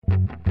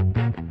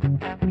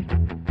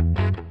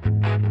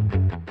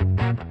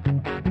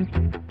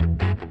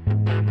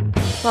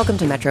Welcome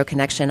to Metro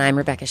Connection. I'm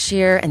Rebecca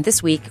Shear, and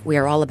this week we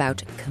are all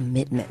about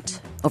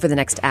commitment. Over the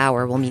next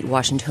hour, we'll meet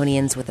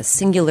Washingtonians with a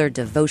singular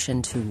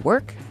devotion to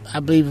work. I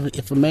believe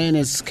if a man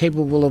is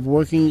capable of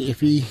working, if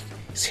he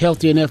is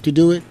healthy enough to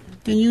do it,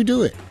 then you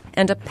do it.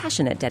 And a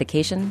passionate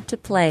dedication to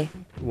play.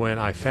 When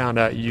I found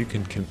out you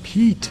can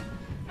compete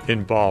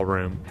in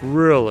ballroom,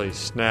 really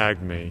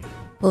snagged me.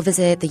 We'll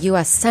visit the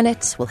U.S.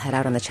 Senate, we'll head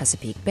out on the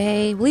Chesapeake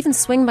Bay, we'll even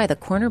swing by the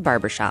corner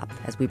barbershop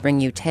as we bring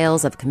you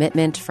tales of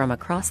commitment from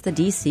across the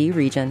D.C.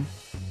 region.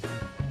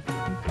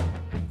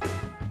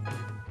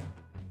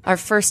 Our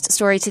first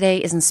story today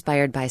is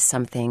inspired by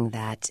something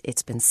that,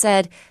 it's been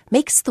said,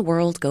 makes the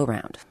world go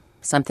round.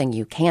 Something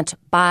you can't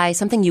buy,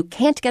 something you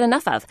can't get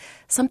enough of,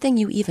 something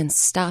you even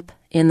stop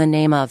in the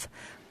name of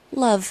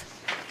love.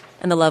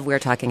 And the love we're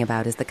talking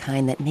about is the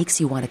kind that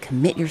makes you want to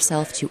commit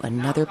yourself to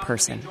another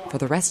person for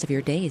the rest of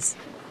your days.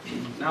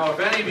 Now, if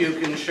any of you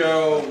can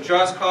show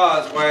just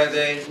cause why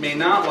they may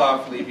not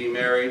lawfully be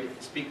married,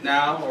 speak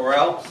now, or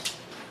else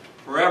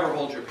forever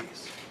hold your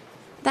peace.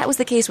 That was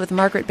the case with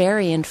Margaret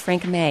Berry and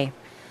Frank May.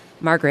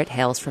 Margaret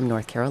hails from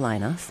North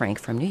Carolina, Frank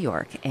from New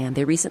York, and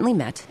they recently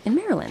met in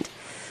Maryland.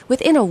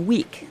 Within a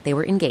week, they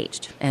were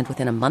engaged, and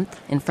within a month,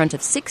 in front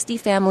of 60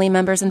 family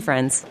members and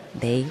friends,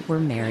 they were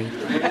married.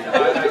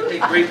 I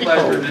take great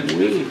pleasure in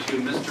introducing you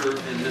to Mr.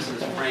 and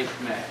Mrs. Frank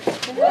May.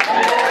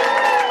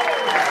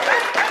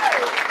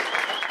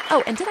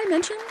 Oh, and did I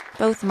mention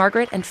both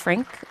Margaret and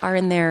Frank are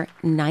in their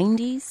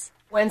 90s?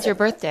 When's your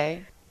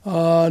birthday?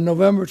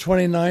 November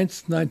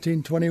 29th,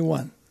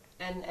 1921.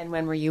 And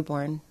when were you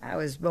born? I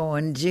was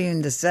born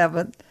June the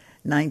 7th,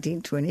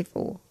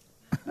 1924.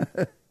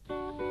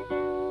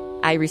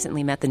 I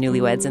recently met the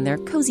newlyweds in their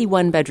cozy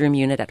one-bedroom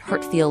unit at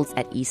Hartfields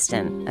at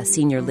Easton, a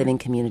senior living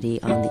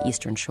community on the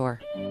Eastern Shore.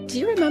 Do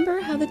you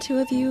remember how the two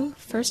of you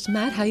first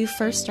met, how you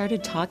first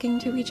started talking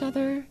to each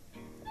other?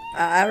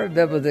 I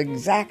remember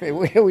exactly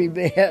where we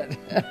met.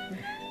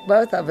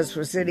 Both of us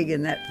were sitting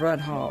in that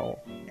front hall.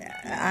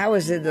 I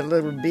was in the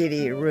little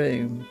bitty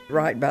room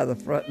right by the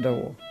front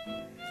door.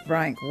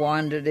 Frank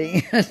wandered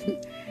in,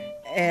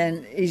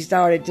 and he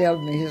started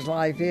telling me his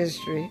life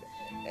history,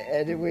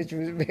 which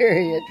was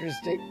very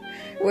interesting.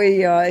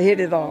 We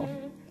hit it off.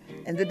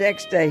 And the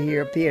next day he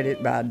appeared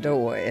at my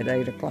door at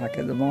 8 o'clock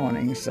in the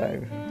morning,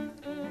 so...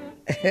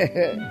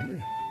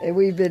 and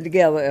we've been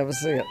together ever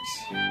since.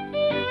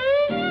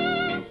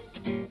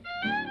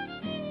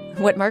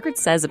 What Margaret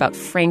says about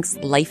Frank's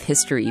life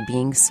history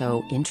being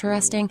so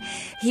interesting,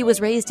 he was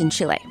raised in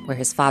Chile, where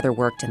his father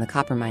worked in the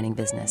copper mining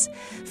business.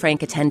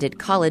 Frank attended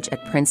college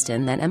at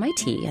Princeton, then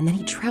MIT, and then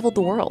he traveled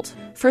the world,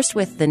 first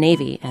with the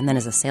Navy and then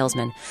as a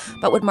salesman.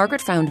 But what Margaret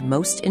found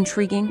most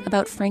intriguing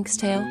about Frank's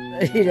tale?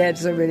 He'd had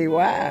so many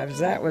wives.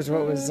 That was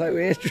what was so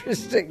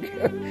interesting.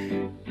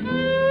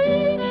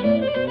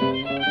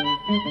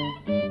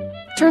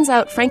 Turns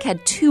out Frank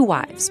had 2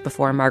 wives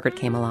before Margaret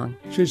came along.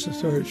 She's the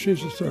third.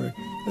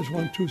 That's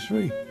 1, 2,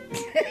 3.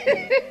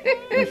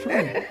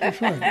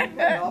 That's right.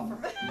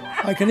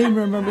 I can even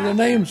remember the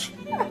names.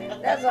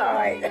 That's all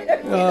right.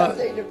 We don't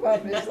need to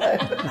publish that.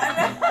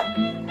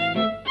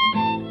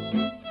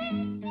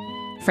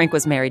 Frank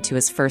was married to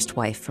his first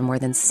wife for more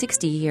than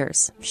 60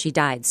 years. She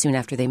died soon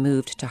after they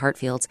moved to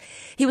Hartfields.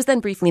 He was then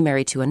briefly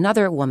married to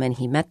another woman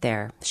he met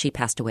there. She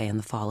passed away in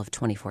the fall of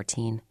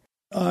 2014.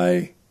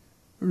 I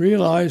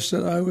realized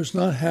that I was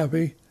not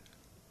happy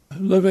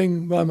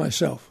living by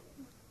myself.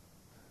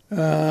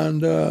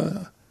 And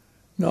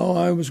no,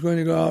 I was going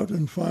to go out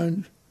and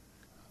find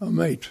a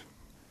mate.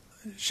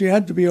 She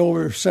had to be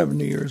over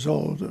 70 years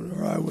old,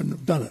 or I wouldn't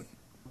have done it.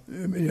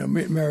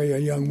 Marry a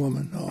young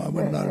woman. No, I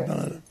would not have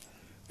done it.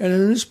 And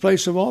in this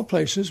place of all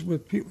places,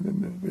 with people,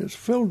 it's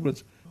filled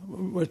with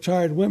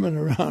retired women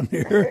around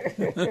here.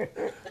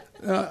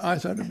 I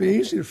thought it'd be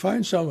easy to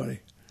find somebody.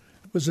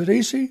 Was it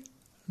easy?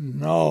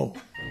 No.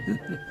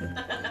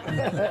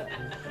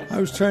 I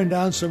was turned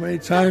down so many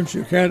times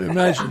you can't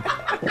imagine.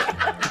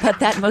 But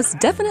that most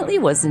definitely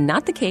was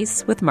not the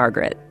case with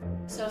Margaret.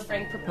 So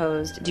Frank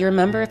proposed. Do you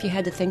remember if you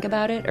had to think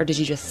about it, or did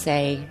you just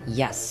say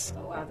yes?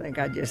 Oh, I think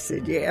I just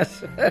said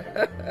yes.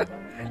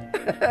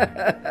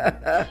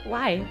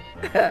 Why?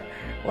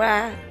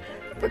 Why?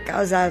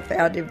 Because I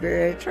found him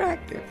very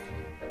attractive.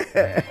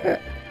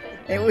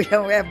 And we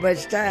don't have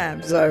much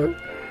time, so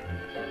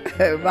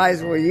might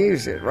as well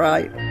use it,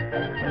 right?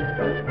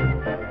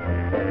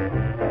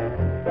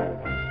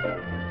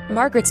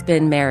 Margaret's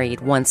been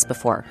married once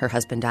before. Her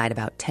husband died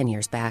about 10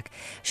 years back.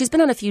 She's been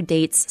on a few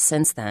dates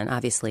since then.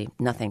 Obviously,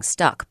 nothing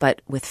stuck.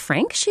 But with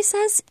Frank, she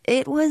says,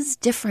 it was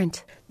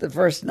different. The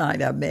first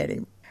night I met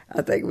him,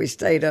 I think we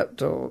stayed up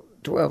till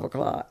 12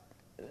 o'clock.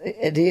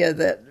 And here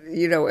that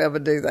you don't ever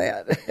do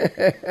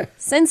that.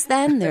 Since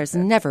then, there's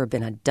never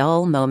been a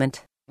dull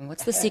moment.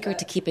 What's the secret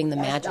to keeping the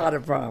magic? That's not a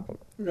problem.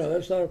 No,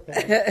 that's not a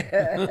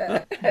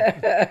problem.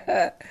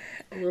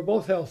 We're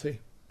both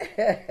healthy.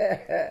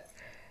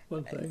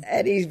 One thing.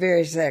 And he's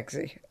very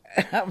sexy.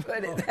 I'll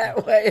put it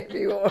that way if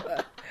you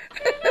want.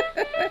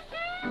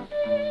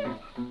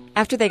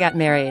 After they got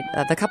married,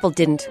 the couple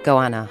didn't go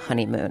on a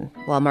honeymoon.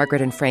 While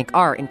Margaret and Frank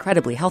are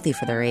incredibly healthy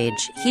for their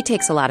age, he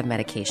takes a lot of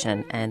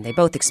medication, and they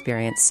both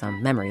experience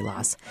some memory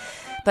loss.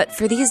 But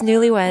for these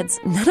newlyweds,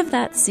 none of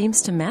that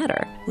seems to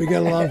matter. We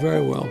get along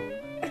very well.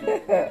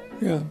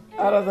 Yeah.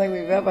 I don't think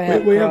we've ever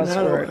had a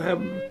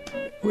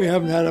crossword. We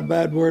haven't had a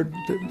bad word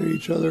to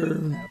each other.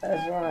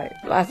 That's right.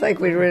 I think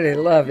we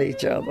really love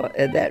each other,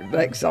 and that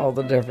makes all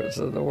the difference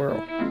in the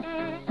world.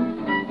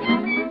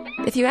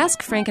 If you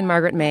ask Frank and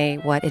Margaret May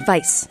what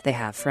advice they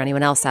have for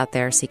anyone else out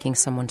there seeking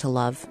someone to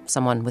love,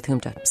 someone with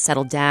whom to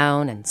settle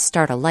down and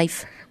start a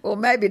life, well,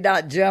 maybe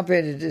not jump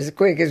in it as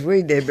quick as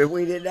we did, but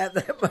we didn't have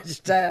that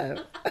much time.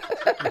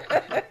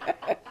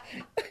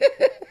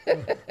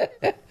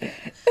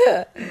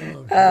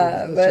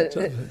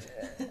 But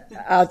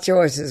our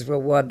choices were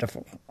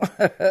wonderful.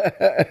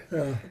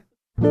 Yeah.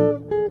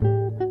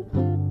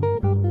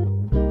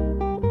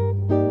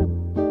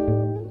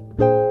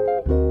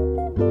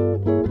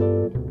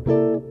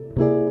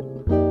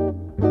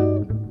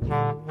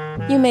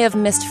 You may have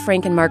missed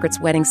Frank and Margaret's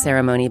wedding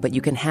ceremony, but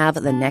you can have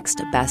the next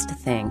best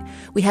thing.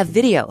 We have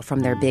video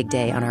from their big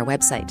day on our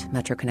website,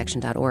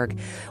 metroconnection.org.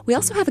 We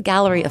also have a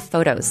gallery of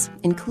photos,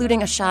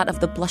 including a shot of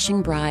the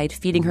blushing bride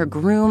feeding her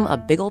groom a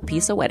big old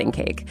piece of wedding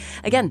cake.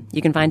 Again,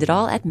 you can find it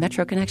all at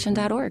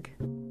metroconnection.org.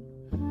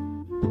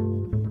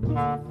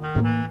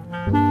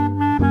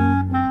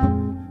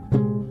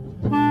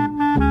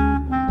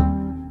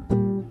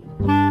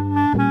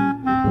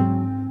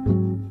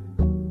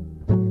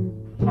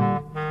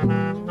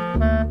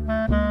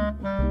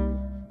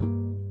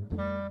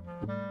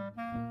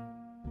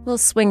 We'll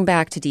swing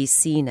back to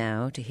D.C.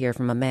 now to hear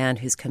from a man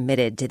who's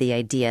committed to the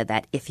idea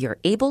that if you're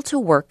able to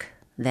work,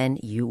 then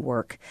you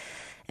work.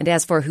 And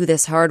as for who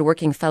this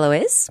hard-working fellow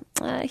is,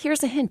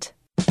 here's a hint.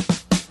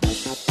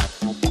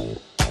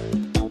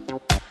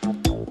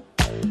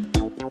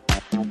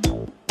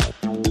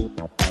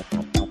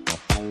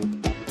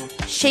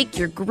 Shake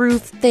Your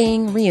Groove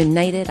Thing,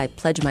 Reunited, I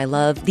Pledge My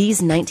Love.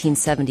 These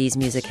 1970s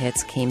music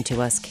hits came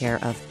to us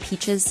care of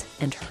Peaches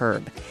and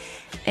Herb.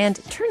 And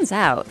it turns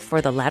out,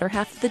 for the latter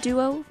half of the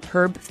duo,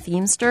 Herb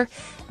Feimster,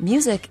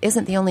 music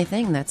isn't the only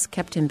thing that's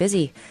kept him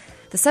busy.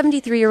 The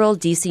 73-year-old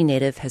D.C.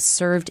 native has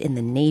served in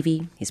the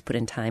Navy. He's put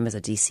in time as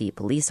a D.C.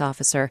 police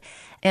officer.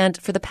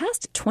 And for the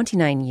past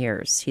 29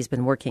 years, he's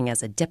been working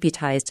as a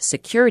deputized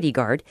security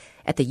guard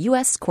at the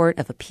U.S. Court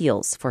of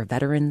Appeals for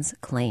Veterans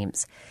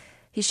Claims.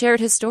 He shared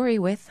his story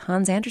with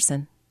Hans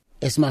Anderson.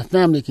 As my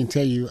family can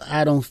tell you,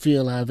 I don't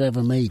feel I've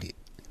ever made it.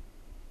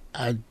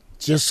 I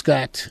just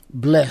got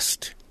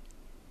blessed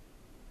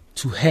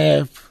to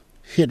have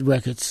hit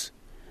records,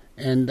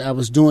 and I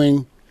was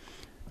doing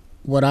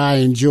what I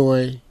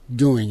enjoy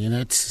doing, and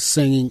that's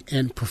singing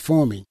and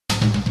performing.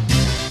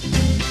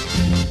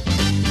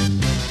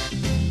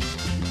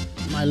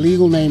 My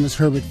legal name is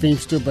Herbert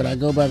Feimster, but I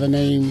go by the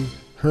name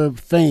Herb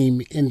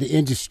Fame in the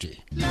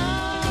industry.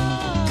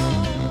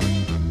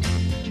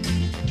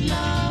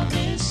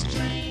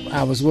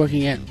 I was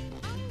working at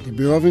the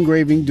Bureau of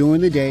Engraving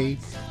during the day,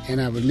 and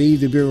I would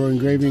leave the Bureau of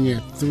Engraving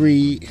at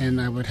 3, and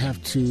I would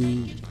have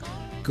to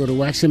go to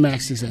Wax and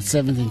Max's at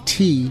 7th and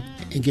T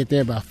and get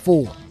there by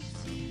 4.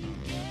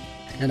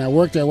 And I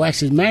worked at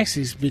Wax and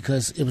Max's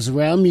because it was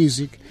around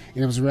music,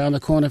 and it was around the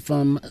corner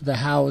from the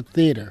Howard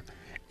Theater.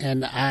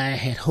 And I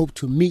had hoped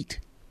to meet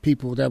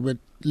people that would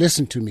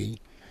listen to me.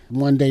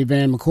 One day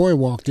Van McCoy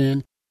walked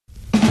in.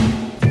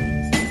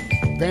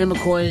 Van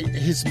McCoy,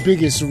 his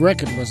biggest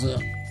record was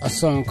a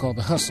song called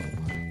The Hustle.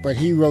 But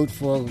he wrote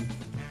for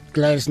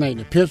Gladys Knight and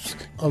the Pips,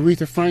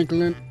 Aretha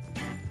Franklin.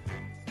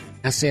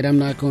 I said, I'm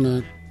not going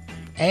to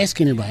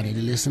ask anybody to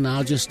listen,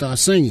 I'll just start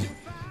singing.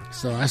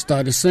 So I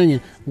started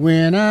singing,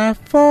 When I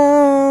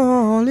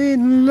Fall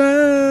in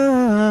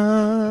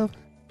Love.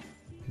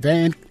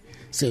 Van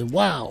said,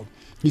 wow.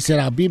 He said,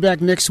 I'll be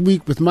back next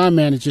week with my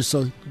manager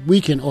so we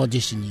can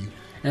audition you.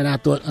 And I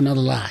thought,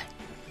 another lie.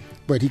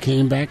 But he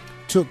came back,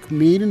 took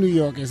me to New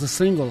York as a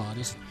single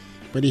artist,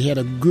 but he had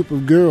a group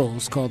of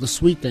girls called the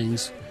Sweet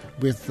Things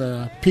with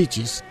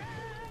Peaches.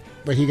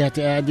 But he got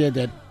the idea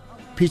that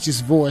Peaches'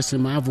 voice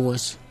and my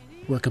voice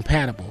were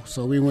compatible.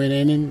 So we went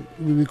in and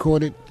we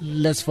recorded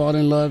Let's Fall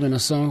in Love and a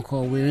song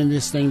called We're in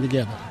This Thing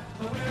Together.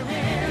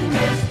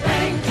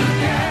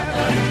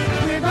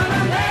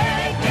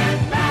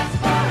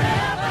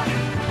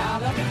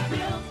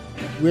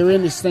 We're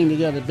in this thing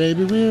together,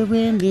 baby. We're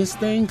in this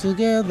thing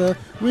together.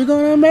 We're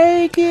gonna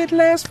make it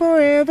last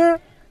forever.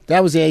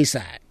 That was the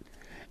A-side.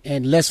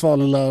 And Let's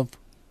Fall in Love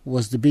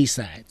was the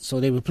B-side.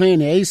 So they were playing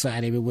the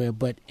A-side everywhere,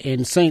 but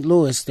in St.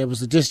 Louis, there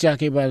was a disc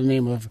jockey by the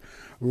name of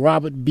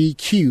Robert B.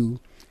 Q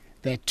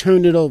that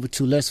turned it over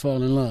to Let's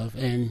Fall in Love,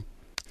 and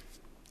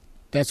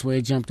that's where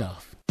it jumped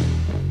off.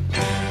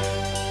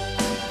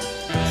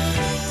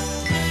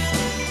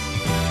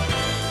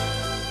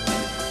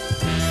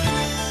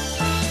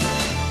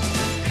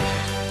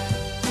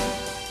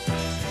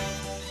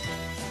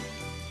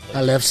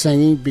 I left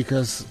singing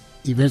because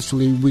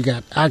eventually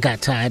I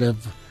got tired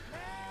of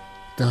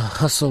the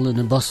hustle and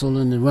the bustle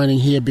and the running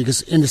here,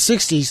 because in the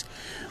 60s,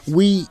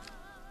 we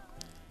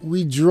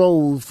we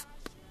drove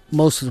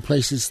most of the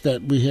places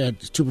that we had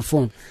to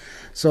perform.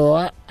 So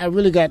I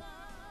really got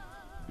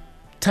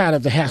tired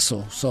of the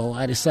hassle. So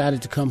I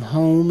decided to come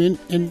home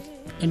and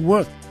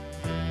work.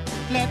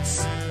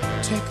 Let's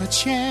take a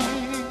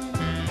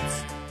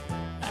chance.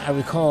 I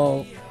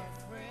recall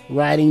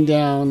riding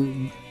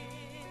down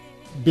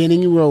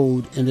Benning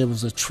Road, and there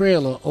was a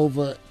trailer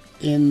over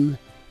in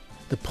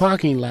the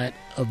parking lot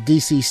of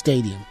DC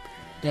Stadium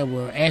that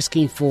were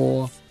asking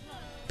for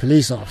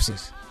police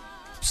officers.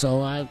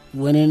 So I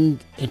went in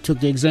and took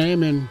the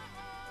exam and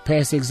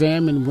passed the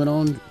exam and went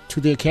on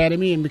to the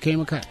academy and became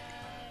a cop.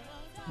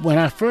 When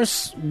I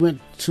first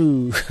went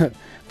to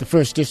the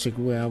first district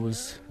where I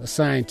was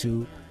assigned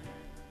to,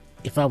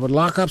 if I would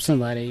lock up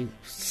somebody,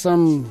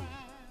 some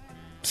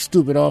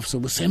stupid officer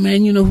would say,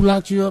 "Man, you know who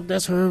locked you up?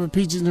 That's Herb,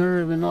 Peaches and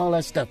Herb," and all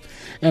that stuff.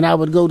 And I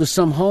would go to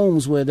some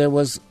homes where there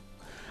was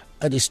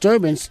a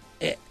disturbance,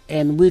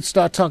 and we'd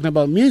start talking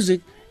about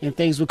music, and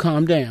things would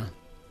calm down.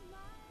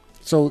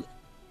 So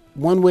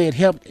one way it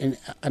helped, and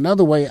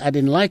another way I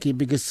didn't like it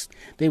because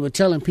they were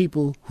telling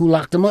people who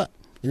locked them up,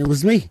 and it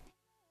was me.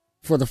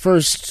 For the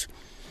first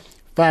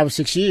 5 or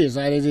 6 years,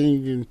 I didn't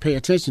even pay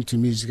attention to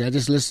music. I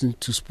just listened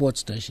to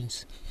sports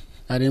stations.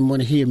 I didn't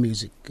want to hear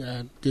music.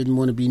 I didn't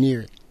want to be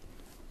near it.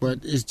 But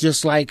it's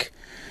just like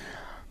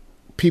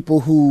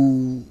people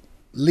who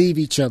leave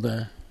each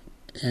other,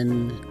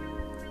 and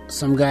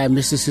some guy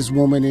misses his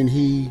woman and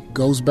he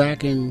goes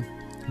back and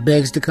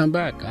begs to come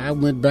back. I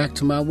went back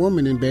to my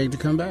woman and begged to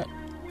come back.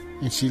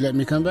 And she let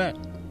me come back.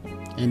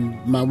 And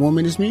my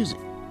woman is music.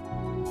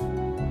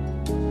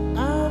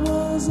 I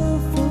was a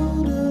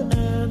fool to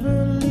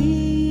ever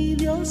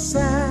leave your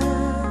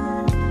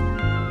side.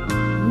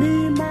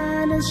 Me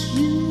minus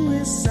you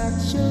is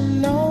such a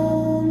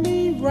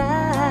lonely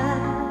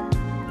ride.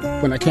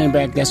 When I came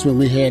back, that's when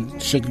we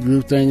had Shake the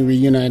Groove thing,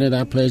 reunited.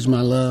 I Pledge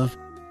My Love.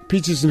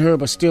 Peaches and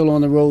Herb are still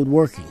on the road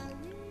working.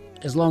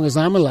 As long as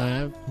I'm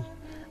alive,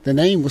 the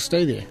name will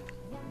stay there.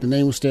 The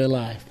name will stay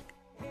alive.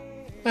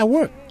 I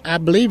work. I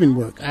believe in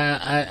work.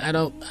 I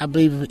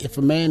believe if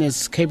a man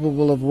is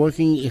capable of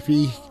working, if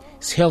he's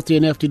healthy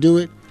enough to do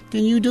it,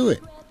 then you do it.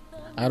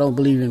 I don't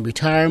believe in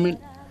retirement.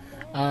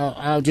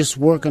 I'll just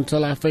work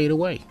until I fade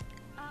away.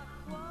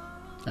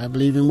 I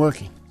believe in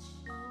working.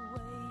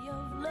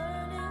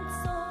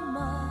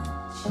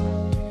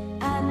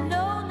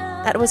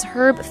 That was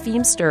Herb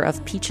Feimster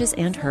of Peaches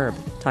and Herb,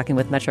 talking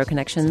with Metro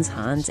Connections'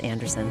 Hans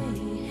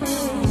Anderson.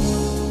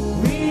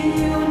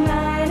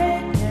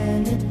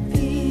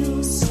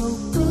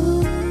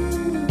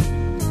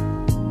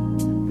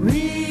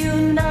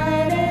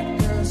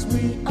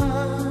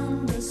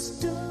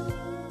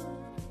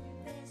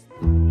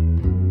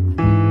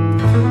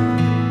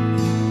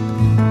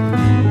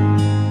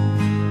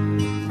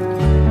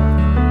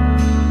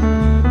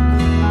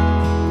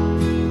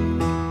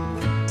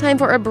 Time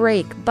for a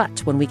break, but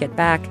when we get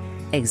back,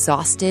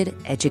 exhausted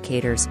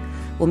educators.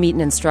 We'll meet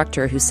an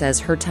instructor who says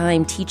her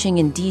time teaching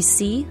in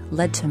D.C.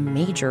 led to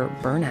major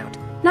burnout.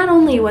 Not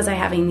only was I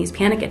having these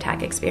panic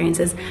attack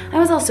experiences, I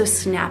was also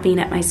snapping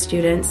at my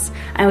students.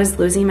 I was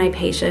losing my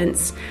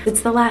patience.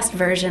 It's the last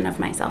version of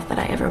myself that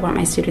I ever want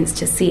my students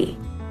to see.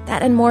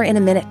 That and more in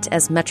a minute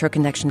as Metro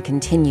Connection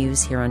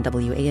continues here on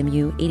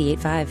WAMU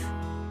 88.5.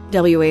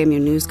 WAMU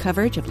news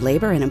coverage of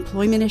labor and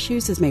employment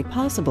issues is made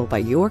possible by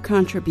your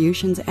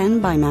contributions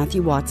and by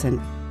Matthew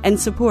Watson. And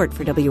support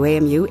for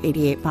WAMU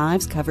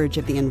 88.5's coverage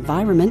of the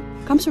environment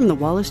comes from the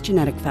Wallace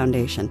Genetic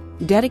Foundation,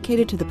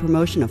 dedicated to the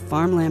promotion of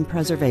farmland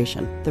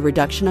preservation, the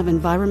reduction of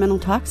environmental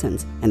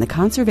toxins, and the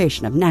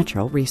conservation of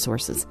natural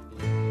resources.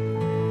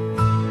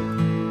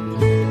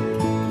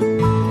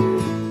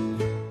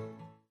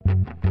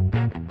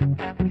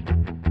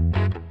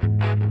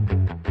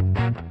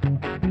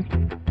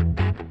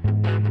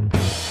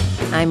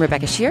 I'm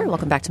Rebecca Shear.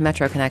 Welcome back to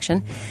Metro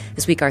Connection.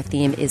 This week our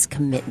theme is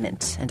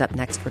commitment. And up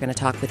next we're going to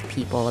talk with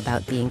people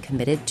about being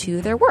committed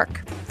to their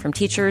work, from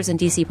teachers in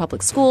D.C.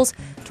 public schools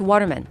to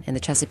watermen in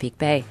the Chesapeake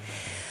Bay.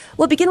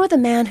 We'll begin with a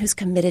man who's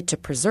committed to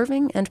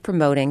preserving and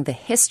promoting the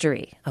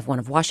history of one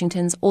of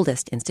Washington's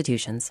oldest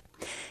institutions.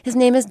 His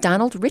name is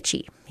Donald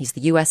Ritchie. He's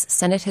the U.S.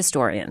 Senate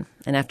historian.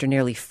 And after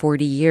nearly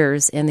 40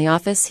 years in the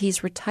office,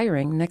 he's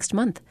retiring next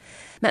month.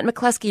 Matt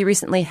McCluskey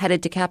recently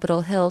headed to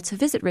Capitol Hill to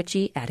visit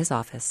Ritchie at his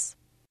office.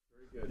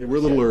 Yeah, we're a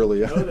little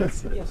early.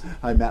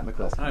 Hi, Matt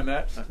McCluskey. Hi,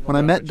 Matt. When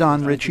I met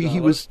Don Ritchie,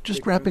 he was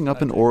just wrapping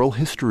up an oral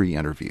history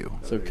interview.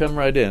 So come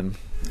right in.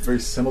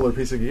 Very similar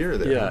piece of gear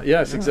there.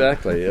 Yes,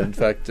 exactly. In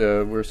fact,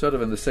 we're sort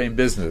of in the same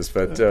business,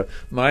 but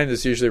mine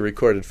is usually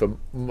recorded for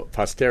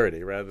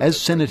posterity rather than... As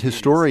Senate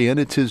historian,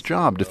 it's his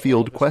job to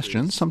field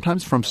questions,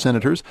 sometimes from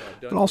senators,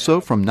 but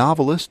also from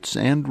novelists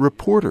and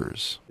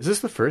reporters. Is this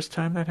the first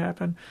time that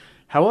happened?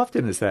 How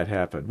often has that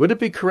happened? Would it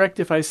be correct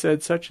if I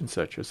said such and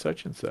such or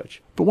such and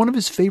such? But one of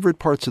his favorite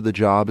parts of the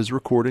job is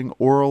recording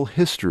oral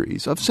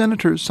histories of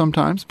senators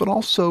sometimes, but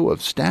also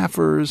of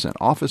staffers and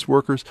office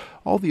workers,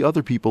 all the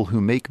other people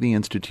who make the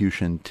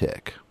institution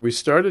tick. We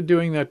started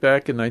doing that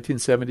back in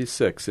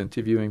 1976,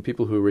 interviewing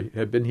people who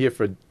had been here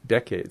for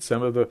decades.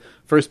 Some of the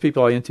first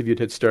people I interviewed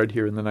had started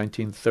here in the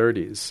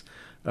 1930s.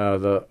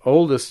 The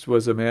oldest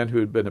was a man who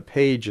had been a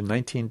page in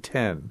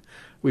 1910.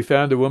 We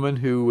found a woman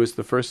who was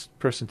the first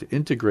person to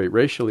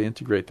racially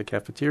integrate the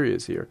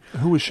cafeterias here.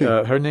 Who was she?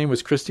 Her name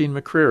was Christine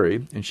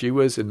McCreary, and she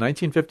was, in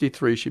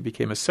 1953, she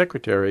became a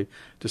secretary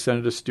to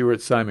Senator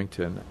Stuart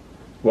Symington.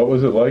 What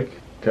was it like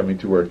coming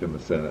to work in the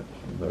Senate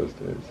in those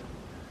days?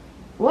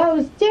 Well, it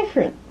was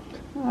different.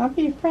 I'll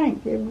be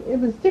frank. It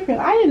was different.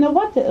 I didn't know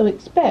what to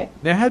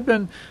expect. There had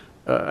been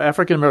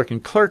African-American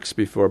clerks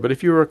before, but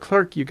if you were a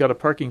clerk, you got a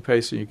parking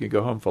pass and you could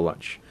go home for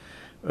lunch.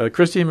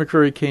 Christine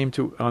McCreary came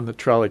on the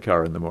trolley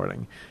car in the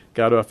morning,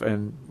 got off,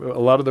 and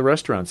a lot of the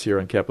restaurants here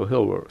on Capitol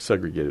Hill were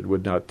segregated,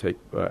 would not take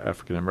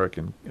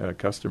African-American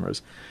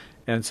customers.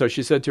 And so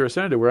she said to her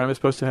senator, where am I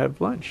supposed to have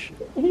lunch?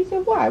 He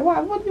said, why? What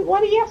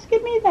are you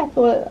asking me that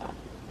for?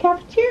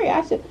 Cafeteria?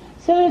 I said,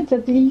 Senator,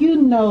 do you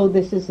know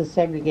this is a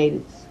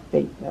segregated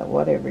state,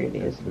 whatever it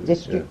is,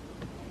 district? Yeah.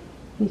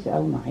 He said,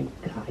 oh, my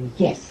God,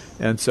 yes.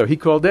 And so he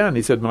called down.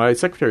 He said, my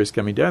secretary's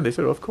coming down. They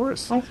said, of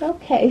course. I said,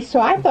 okay. So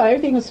I thought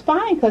everything was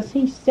fine because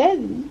he said,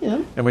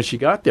 And when she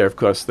got there, of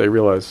course, they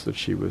realized that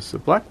she was a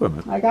black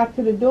woman. I got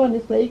to the door, and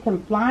this lady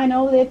came flying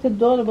over there to the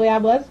door the way I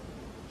was.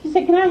 She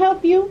said, can I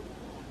help you?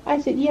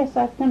 I said, yes,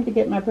 I've come to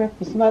get my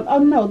breakfast. Well, oh,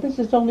 no, this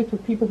is only for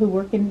people who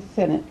work in the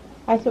Senate.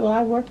 I said, well,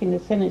 I work in the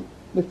Senate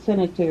with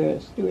Senator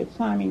Stuart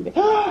Simon. Okay,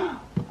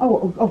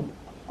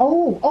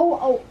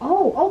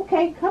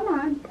 come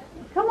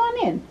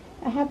on in.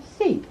 I have a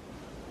seat.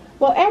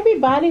 Well,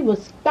 everybody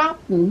was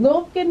stopped and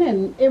looking,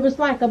 and it was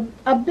like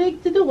a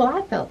big to-do. Well,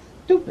 I felt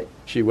stupid.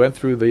 She went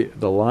through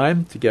the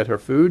line to get her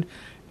food,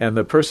 and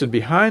the person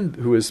behind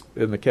who was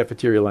in the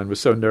cafeteria line was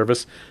so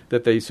nervous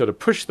that they sort of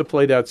pushed the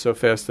plate out so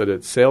fast that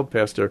it sailed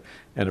past her,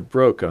 and it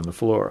broke on the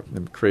floor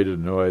and created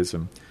a noise.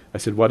 And I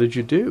said, what did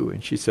you do?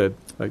 And she said,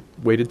 I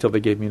waited till they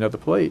gave me another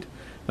plate,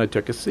 and I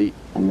took a seat.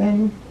 And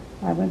then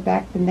I went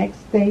back the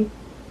next day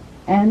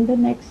and the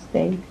next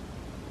day.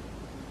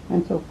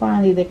 And so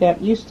finally they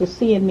got used to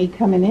seeing me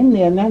coming in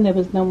there, and then there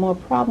was no more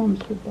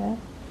problems with that.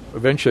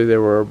 Eventually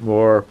there were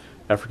more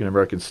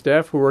African-American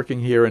staff who were working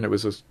here, and it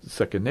was a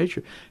second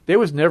nature. There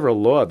was never a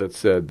law that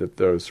said that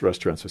those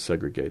restaurants were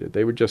segregated.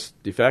 They were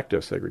just de facto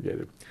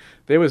segregated.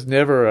 There was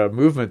never a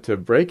movement to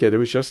break it. It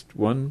was just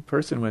one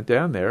person went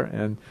down there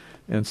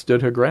and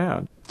stood her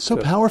ground. So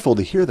powerful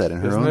to hear that in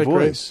her own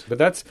voice. Great? But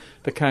that's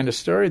the kind of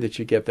story that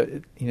you get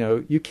that,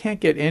 you can't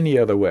get any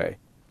other way.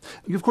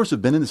 You, of course,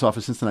 have been in this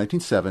office since the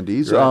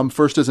 1970s, right.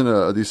 First as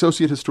the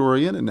associate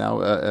historian and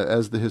now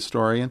as the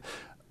historian.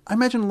 I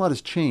imagine a lot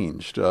has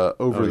changed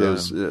over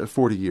those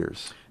 40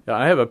 years. Yeah,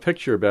 I have a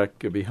picture back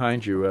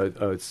behind you.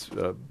 It's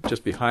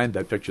just behind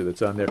that picture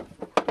that's on there.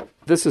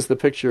 This is the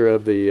picture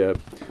of the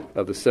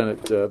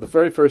Senate, the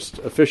very first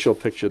official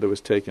picture that was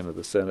taken of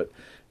the Senate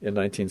in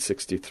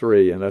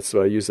 1963, and that's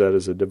why I use that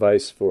as a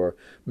device for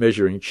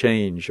measuring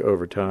change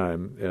over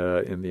time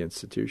in the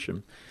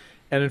institution.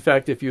 And in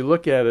fact, if you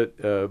look at it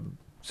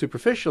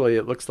superficially,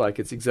 it looks like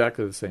it's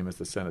exactly the same as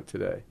the Senate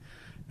today.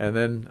 And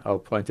then I'll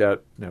point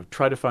out,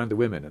 try to find the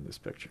women in this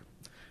picture.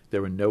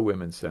 There were no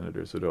women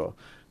senators at all.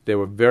 There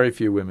were very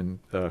few women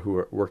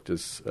who worked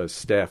as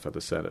staff of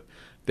the Senate.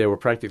 There were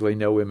practically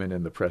no women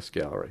in the press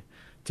gallery.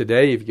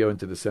 Today, if you go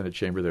into the Senate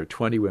chamber, there are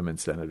 20 women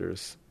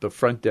senators. The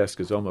front desk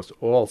is almost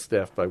all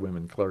staffed by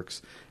women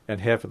clerks,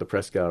 and half of the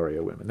press gallery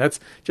are women. That's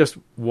just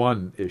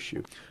one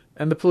issue.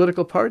 And the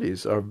political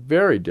parties are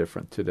very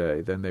different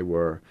today than they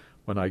were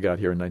when I got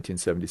here in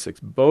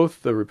 1976.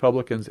 Both the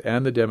Republicans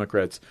and the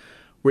Democrats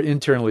were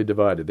internally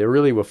divided. There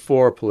really were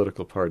four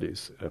political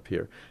parties up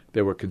here.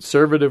 There were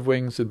conservative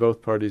wings in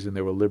both parties, and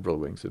there were liberal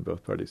wings in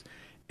both parties.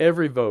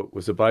 Every vote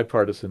was a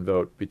bipartisan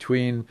vote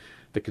between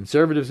the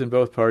conservatives in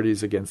both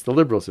parties against the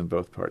liberals in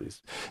both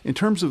parties. In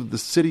terms of the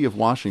city of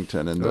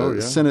Washington and the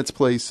Senate's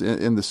place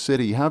in the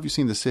city, how have you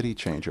seen the city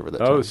change over that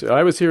time? So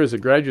I was here as a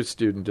graduate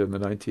student in the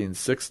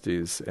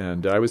 1960s,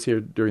 and I was here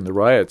during the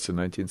riots in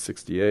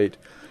 1968.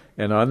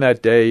 And on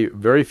that day,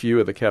 very few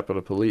of the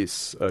Capitol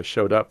Police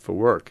showed up for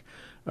work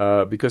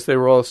because they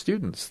were all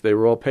students. They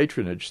were all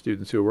patronage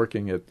students who were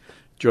working at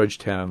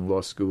Georgetown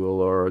Law School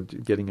or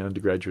getting an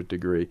undergraduate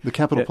degree. The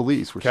Capitol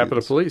Police were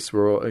Capitol Police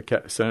were all,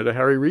 Senator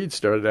Harry Reid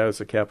started out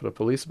as a Capitol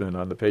policeman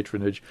on the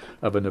patronage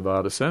of a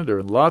Nevada senator,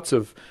 and lots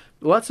of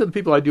the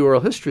people I do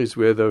oral histories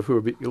with who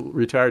are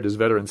retired as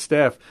veteran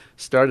staff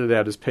started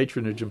out as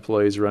patronage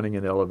employees running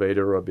an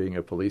elevator or being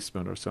a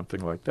policeman or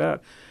something like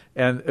that.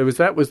 And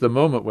that was the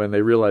moment when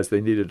they realized they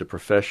needed a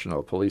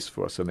professional police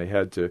force, and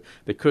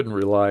they couldn't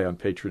rely on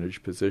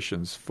patronage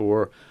positions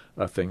for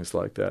things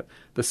like that.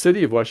 The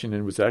city of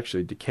Washington was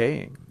actually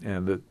decaying,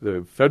 and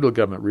the federal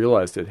government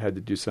realized it had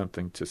to do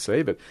something to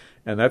save it.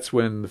 And that's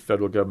when the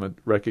federal government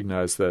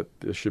recognized that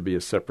there should be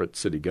a separate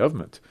city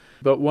government,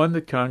 but one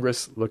that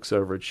Congress looks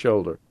over its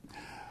shoulder.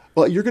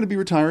 Well, you're going to be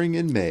retiring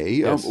in May.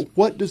 Yes.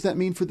 What does that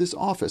mean for this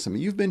office? I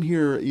mean, you've been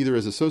here either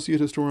as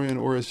associate historian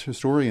or as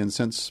historian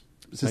since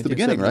the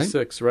beginning, right?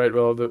 1976, right.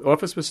 Well, the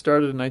office was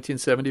started in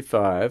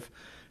 1975,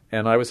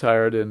 and I was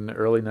hired in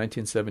early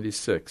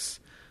 1976.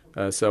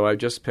 So I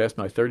just passed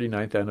my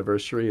 39th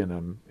anniversary, and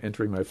I'm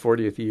entering my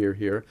 40th year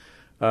here.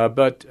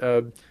 But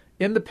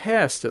in the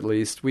past, at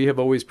least, we have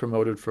always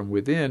promoted from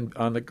within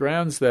on the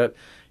grounds that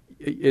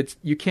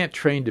you can't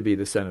train to be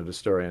the Senate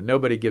historian.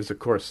 Nobody gives a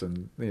course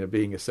in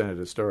being a Senate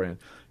historian.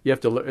 You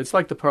have to learn. It's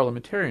like the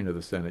parliamentarian of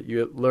the Senate.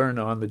 You learn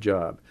on the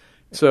job.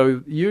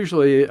 So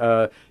usually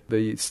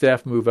the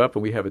staff move up,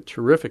 and we have a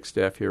terrific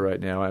staff here right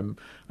now. I'm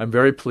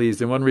very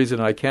pleased, and one reason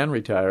I can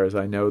retire is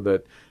I know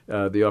that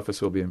the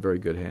office will be in very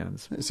good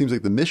hands. It seems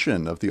like the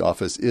mission of the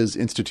office is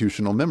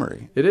institutional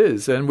memory. It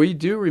is, and we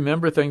do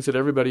remember things that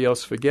everybody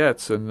else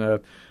forgets.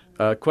 And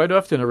quite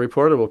often a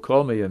reporter will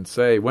call me and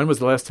say, when was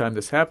the last time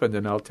this happened?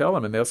 And I'll tell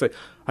them, and they'll say,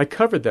 I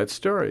covered that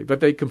story. But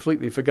they'd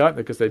completely forgotten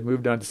it because they'd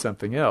moved on to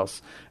something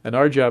else. And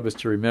our job is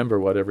to remember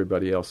what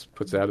everybody else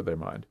puts out of their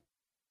mind.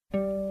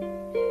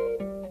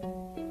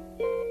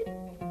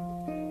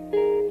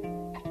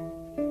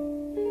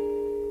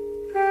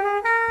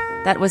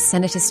 That was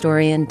Senate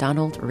historian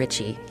Donald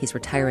Ritchie. He's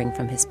retiring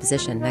from his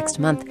position next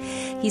month.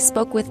 He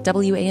spoke with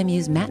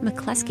WAMU's Matt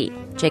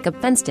McCleskey. Jacob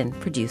Fenston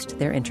produced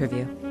their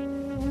interview.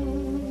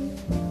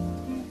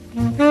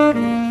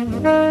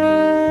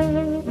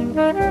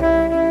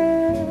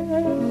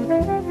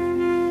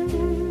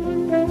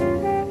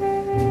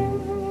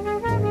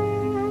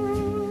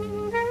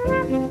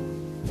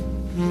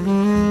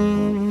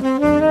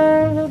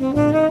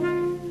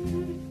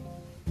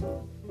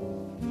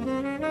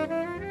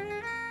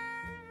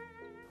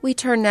 We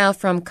turn now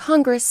from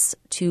Congress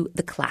to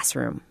the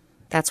classroom.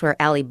 That's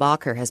where Allie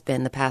Bacher has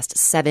been the past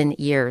 7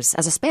 years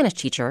as a Spanish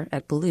teacher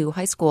at Ballou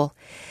High School.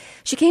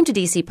 She came to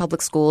D.C.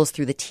 public schools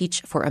through the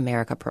Teach for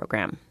America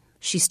program.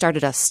 She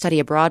started a study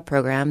abroad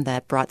program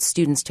that brought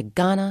students to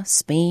Ghana,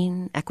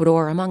 Spain,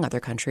 Ecuador, among other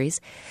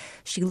countries.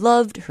 She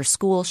loved her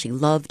school, she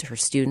loved her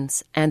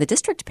students, and the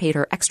district paid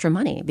her extra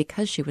money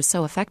because she was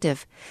so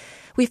effective.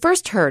 We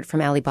first heard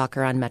from Allie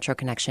Bacher on Metro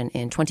Connection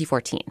in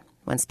 2014,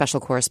 when special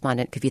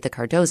correspondent Kavitha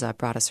Cardoza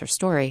brought us her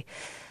story.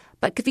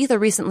 But Kavitha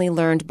recently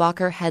learned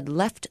Bacher had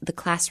left the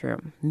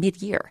classroom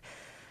mid-year.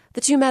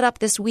 The two met up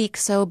this week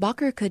so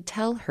Bacher could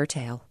tell her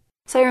tale.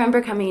 So I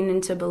remember coming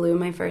into Ballou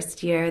my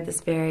first year,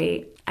 this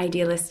very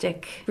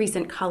idealistic,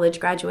 recent college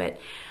graduate.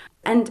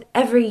 And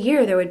every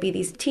year there would be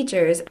these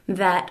teachers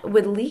that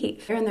would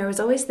leave. And there was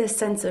always this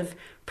sense of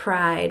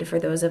pride for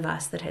those of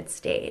us that had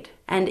stayed.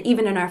 And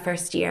even in our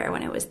first year,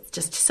 when it was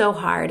just so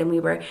hard and we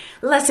were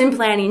lesson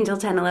planning until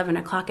 10, 11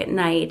 o'clock at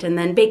night, and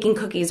then baking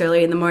cookies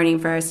early in the morning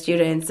for our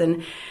students,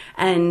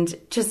 and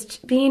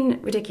just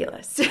being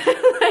ridiculous.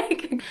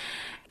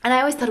 And I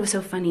always thought it was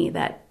so funny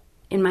that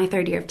in my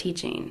third year of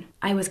teaching,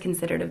 I was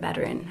considered a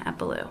veteran at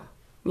Ballou.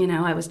 You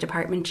know, I was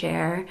department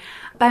chair.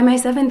 By my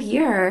 7th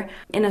year,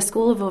 in a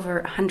school of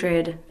over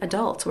 100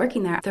 adults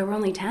working there were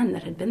only 10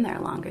 that had been there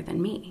longer than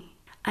me.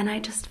 And I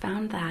just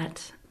found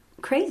that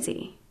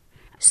crazy.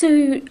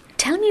 So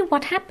tell me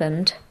what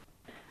happened.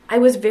 I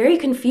was very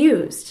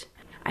confused.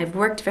 I've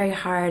worked very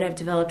hard. I've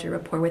developed a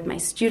rapport with my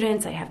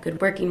students. I have good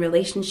working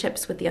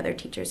relationships with the other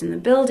teachers in the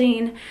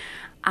building.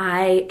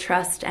 I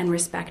trust and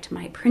respect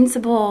my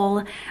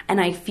principal, and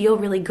I feel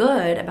really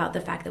good about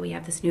the fact that we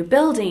have this new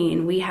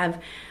building. We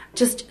have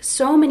just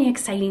so many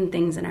exciting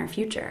things in our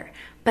future.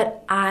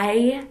 But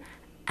I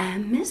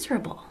am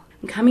miserable.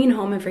 I'm coming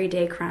home every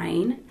day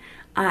crying.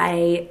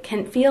 I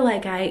can feel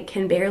like I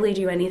can barely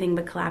do anything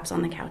but collapse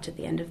on the couch at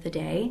the end of the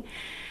day.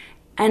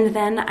 And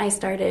then I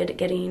started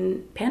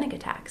getting panic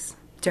attacks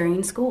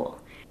during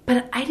school.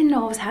 But I didn't know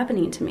what was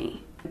happening to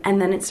me.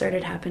 And then it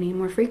started happening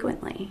more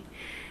frequently.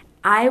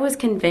 I was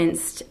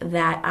convinced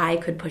that I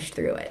could push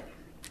through it,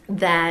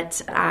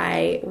 that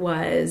I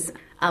was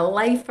a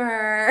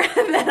lifer,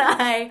 that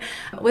I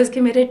was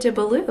committed to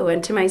Ballou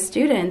and to my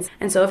students.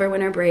 And so over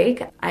winter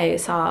break, I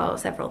saw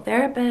several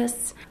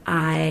therapists.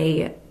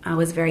 I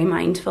was very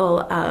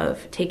mindful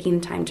of taking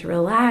time to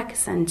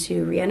relax and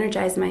to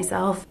re-energize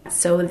myself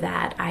so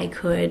that I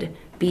could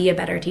be a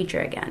better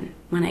teacher again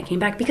when I came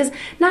back. Because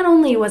not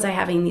only was I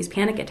having these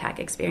panic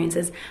attack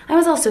experiences, I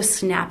was also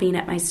snapping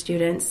at my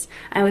students.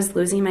 I was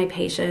losing my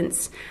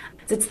patience.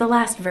 It's the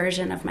last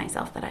version of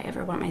myself that I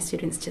ever want my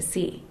students to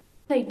see.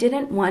 I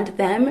didn't want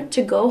them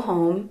to go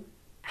home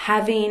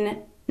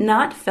having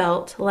not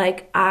felt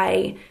like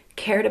I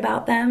cared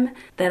about them,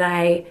 that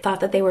I thought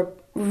that they were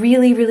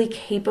really, really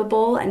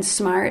capable and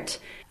smart,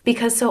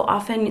 because so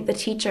often the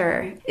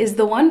teacher is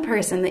the one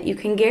person that you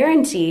can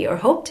guarantee or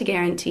hope to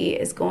guarantee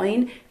is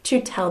going to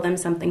tell them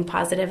something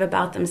positive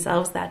about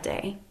themselves that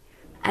day.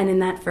 And in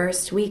that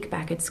first week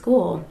back at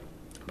school,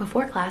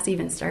 before class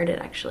even started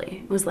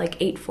actually, it was like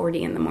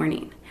 8:40 in the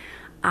morning,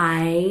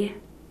 I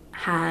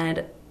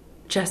had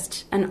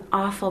just an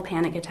awful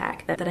panic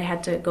attack that I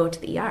had to go to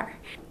the ER.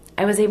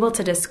 I was able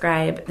to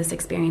describe this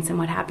experience and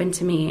what happened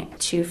to me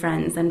to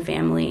friends and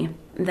family,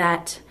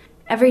 that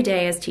every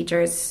day as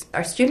teachers,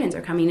 our students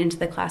are coming into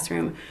the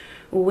classroom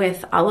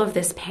with all of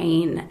this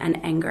pain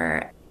and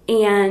anger.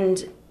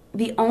 And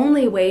the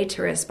only way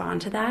to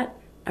respond to that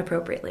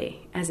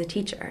appropriately as a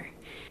teacher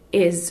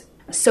is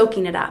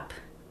soaking it up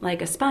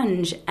like a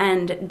sponge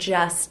and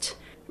just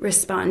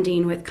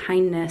responding with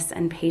kindness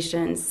and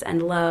patience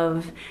and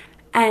love.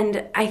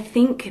 And I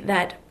think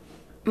that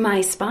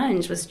my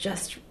sponge was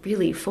just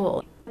really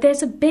full.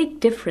 There's a big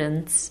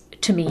difference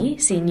to me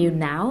seeing you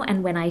now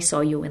and when I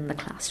saw you in the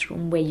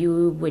classroom, where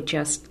you were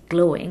just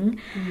glowing.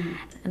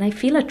 And I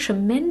feel a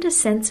tremendous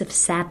sense of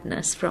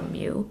sadness from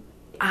you.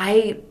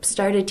 I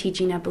started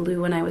teaching at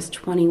Ballou when I was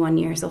 21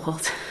 years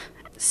old.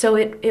 So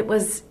it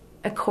was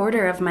a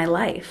quarter of my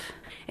life.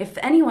 If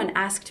anyone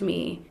asked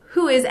me,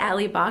 who is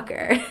Allie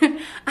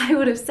Bacher? I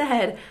would have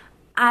said,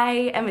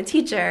 I am a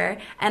teacher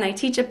and I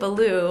teach at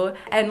Ballou,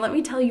 and let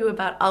me tell you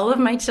about all of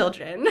my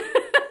children.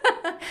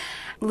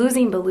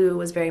 Losing Ballou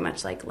was very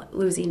much like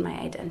losing my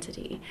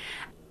identity.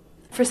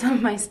 For some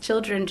of my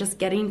children, just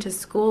getting to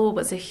school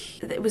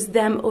it was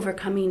them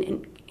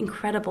overcoming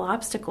incredible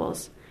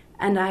obstacles.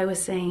 And I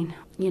was saying,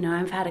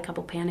 I've had a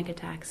couple panic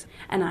attacks,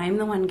 and I'm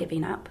the one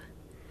giving up.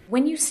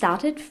 When you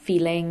started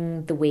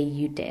feeling the way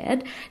you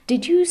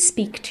did you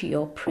speak to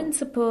your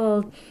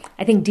principal?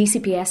 I think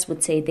DCPS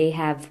would say they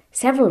have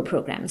several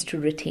programs to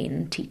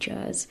retain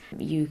teachers.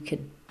 You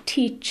could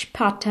teach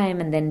part-time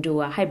and then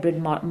do a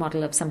hybrid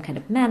model of some kind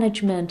of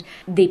management.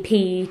 They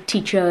pay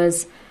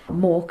teachers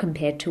more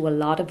compared to a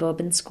lot of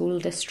urban school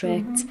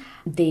districts.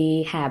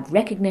 They have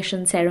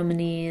recognition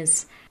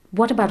ceremonies.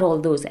 What about all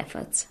those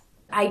efforts?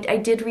 I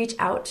did reach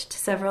out to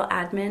several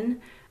admin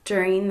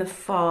during the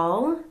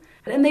fall,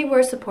 and they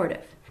were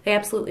supportive. They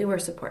absolutely were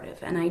supportive,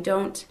 and I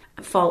don't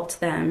fault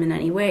them in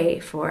any way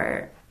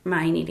for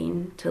my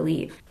needing to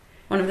leave.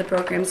 One of the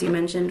programs you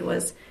mentioned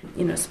was,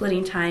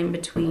 splitting time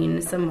between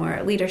some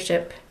more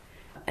leadership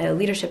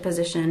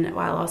position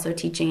while also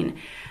teaching.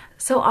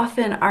 So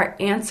often our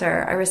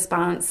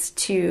response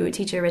to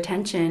teacher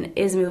retention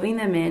is moving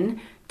them in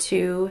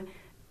to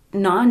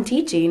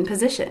non-teaching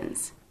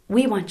positions.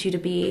 We want you to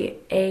be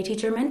a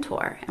teacher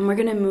mentor, and we're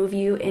going to move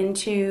you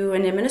into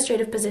an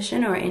administrative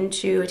position or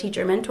into a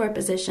teacher mentor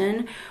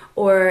position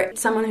or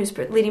someone who's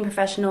leading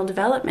professional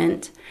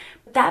development.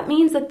 That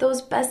means that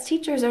those best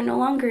teachers are no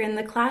longer in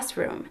the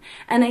classroom.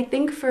 And I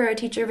think for a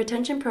teacher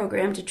retention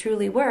program to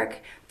truly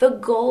work, the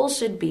goal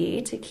should be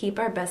to keep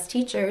our best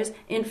teachers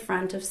in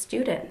front of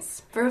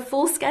students for a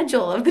full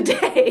schedule of the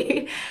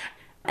day.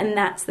 And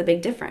that's the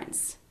big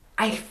difference.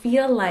 I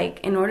feel like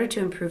in order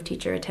to improve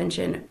teacher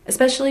retention,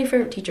 especially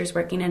for teachers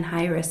working in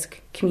high-risk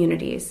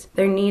communities,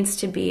 there needs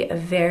to be a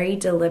very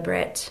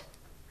deliberate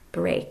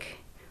break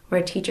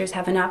where teachers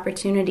have an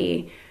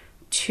opportunity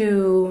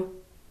to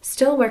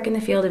still work in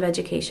the field of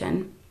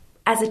education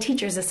as a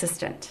teacher's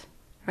assistant,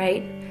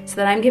 right? So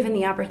that I'm given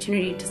the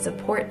opportunity to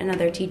support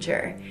another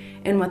teacher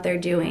in what they're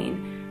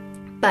doing,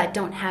 but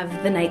don't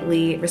have the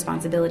nightly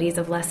responsibilities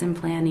of lesson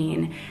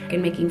planning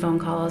and making phone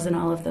calls and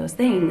all of those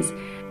things,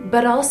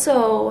 but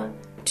also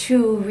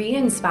to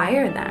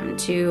re-inspire them,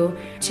 to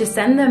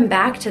send them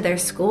back to their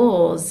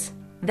schools,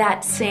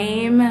 that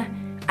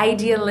same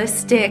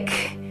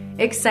idealistic,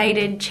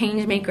 excited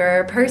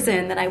changemaker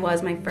person that I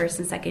was my first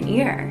and second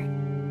year.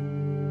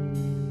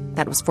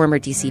 That was former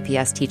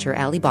DCPS teacher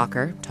Allie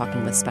Bacher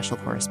talking with special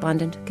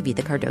correspondent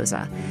Kavitha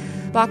Cardoza.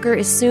 Bacher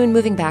is soon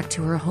moving back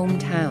to her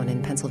hometown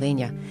in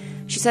Pennsylvania.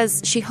 She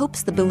says she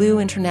hopes the Ballou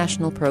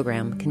International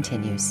program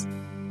continues.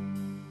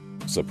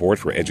 Support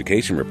for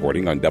education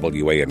reporting on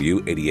WAMU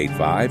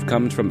 88.5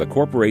 comes from the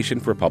Corporation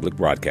for Public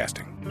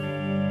Broadcasting.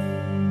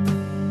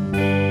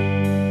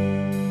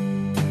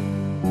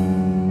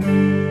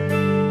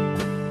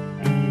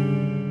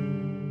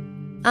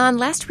 On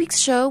last week's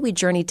show, we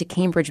journeyed to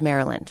Cambridge,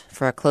 Maryland,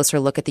 for a closer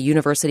look at the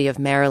University of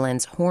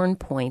Maryland's Horn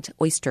Point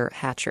Oyster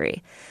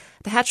Hatchery.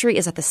 The hatchery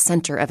is at the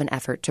center of an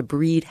effort to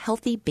breed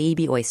healthy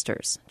baby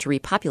oysters to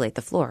repopulate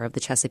the floor of the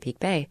Chesapeake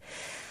Bay.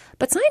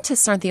 But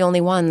scientists aren't the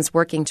only ones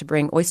working to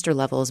bring oyster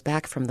levels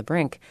back from the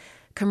brink.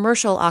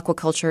 Commercial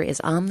aquaculture is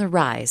on the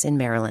rise in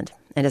Maryland.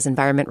 And as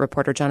environment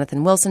reporter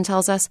Jonathan Wilson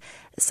tells us,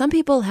 some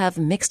people have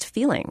mixed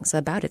feelings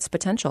about its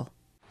potential.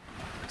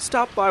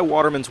 Stop by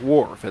Waterman's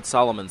Wharf at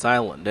Solomon's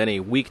Island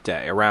any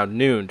weekday around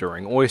noon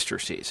during oyster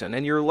season,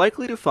 and you're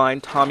likely to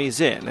find Tommy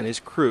Zinn and his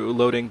crew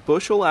loading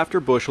bushel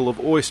after bushel of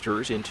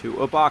oysters into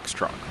a box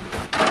truck.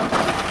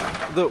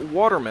 The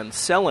watermen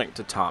selling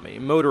to Tommy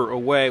motor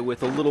away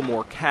with a little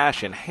more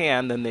cash in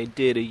hand than they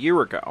did a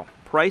year ago.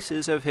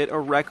 Prices have hit a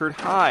record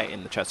high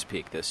in the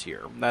Chesapeake this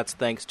year. That's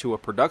thanks to a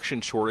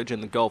production shortage in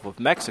the Gulf of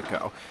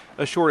Mexico,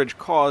 a shortage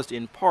caused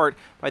in part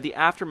by the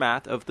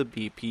aftermath of the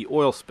BP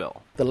oil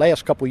spill. The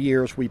last couple of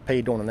years we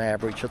paid on an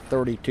average of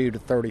 $32 to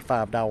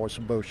 $35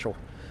 a bushel.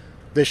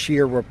 This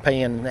year we're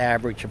paying an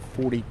average of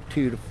 $42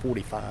 to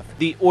 $45.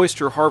 The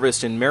oyster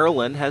harvest in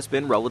Maryland has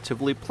been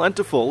relatively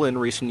plentiful in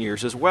recent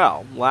years as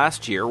well.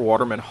 Last year,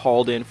 watermen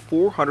hauled in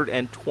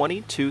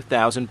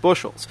 422,000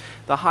 bushels,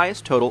 the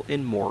highest total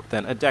in more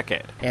than a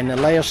decade. And the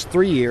last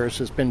 3 years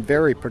has been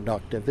very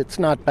productive. It's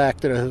not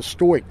back to the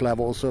historic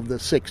levels of the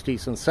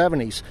 60s and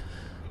 70s,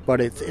 but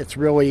it's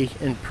really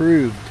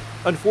improved.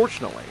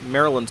 Unfortunately,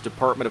 Maryland's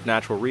Department of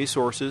Natural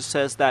Resources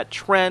says that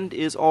trend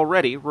is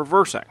already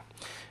reversing.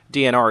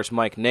 DNR's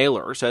Mike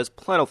Naylor says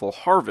plentiful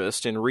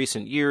harvest in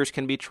recent years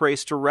can be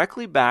traced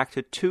directly back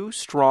to two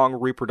strong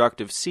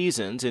reproductive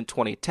seasons in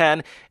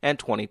 2010 and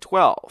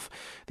 2012.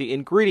 The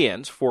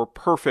ingredients for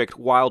perfect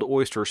wild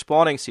oyster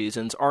spawning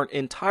seasons aren't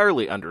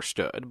entirely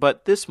understood,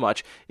 but this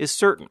much is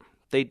certain.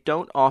 They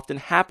don't often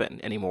happen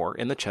anymore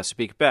in the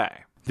Chesapeake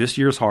Bay. This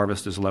year's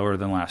harvest is lower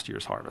than last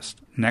year's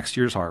harvest. Next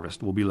year's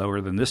harvest will be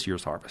lower than this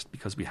year's harvest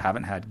because we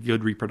haven't had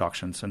good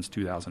reproduction since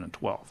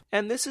 2012.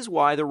 And this is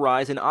why the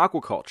rise in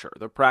aquaculture,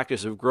 the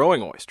practice of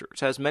growing oysters,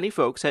 has many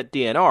folks at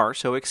DNR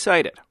so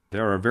excited.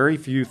 There are very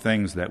few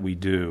things that we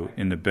do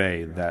in the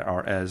bay that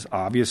are as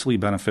obviously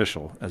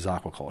beneficial as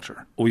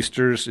aquaculture.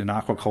 Oysters in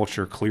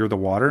aquaculture clear the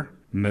water.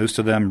 Most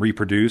of them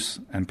reproduce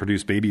and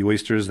produce baby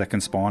oysters that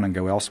can spawn and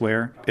go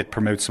elsewhere. It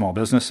promotes small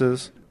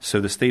businesses. So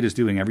the state is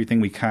doing everything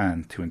we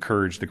can to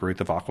encourage the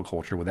growth of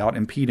aquaculture without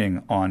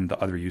impeding on the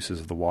other uses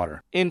of the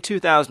water. In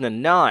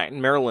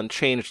 2009, Maryland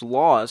changed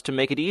laws to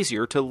make it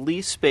easier to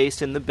lease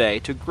space in the bay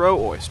to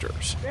grow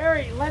oysters.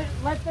 Barry,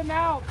 let them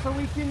out so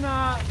we can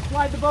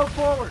slide the boat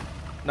forward.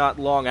 Not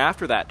long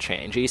after that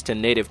change, Easton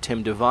native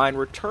Tim Devine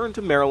returned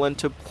to Maryland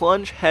to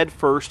plunge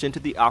headfirst into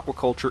the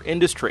aquaculture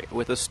industry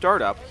with a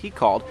startup he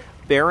called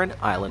Barren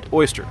Island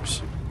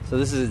Oysters. So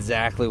this is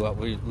exactly what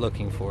we're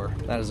looking for.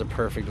 That is a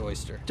perfect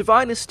oyster.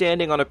 Devine is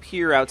standing on a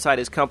pier outside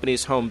his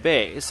company's home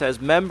base as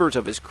members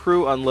of his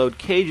crew unload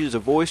cages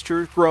of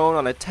oysters grown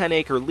on a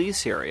 10-acre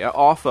lease area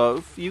off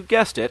of, you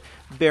guessed it,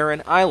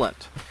 Barren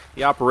Island.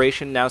 The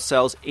operation now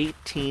sells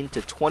 18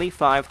 to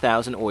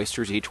 25,000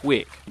 oysters each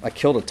week. I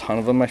killed a ton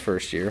of them my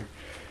first year,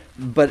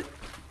 but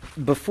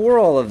before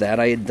all of that,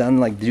 I had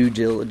done due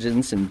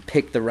diligence and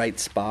picked the right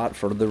spot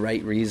for the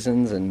right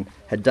reasons and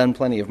had done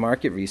plenty of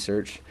market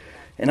research.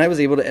 And I was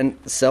able to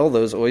sell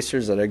those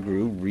oysters that I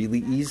grew really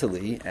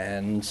easily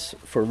and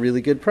for a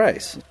really good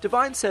price.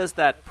 Devine says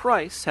that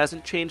price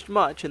hasn't changed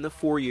much in the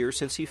 4 years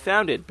since he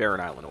founded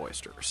Barren Island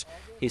Oysters.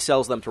 He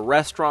sells them to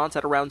restaurants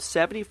at around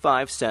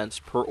 75 cents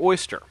per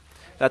oyster.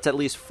 That's at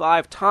least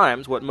 5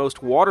 times what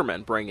most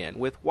watermen bring in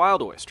with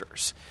wild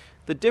oysters.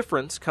 The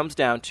difference comes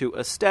down to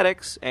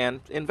aesthetics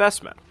and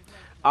investment.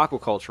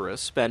 Aquaculturists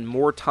spend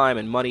more time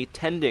and money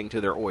tending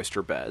to their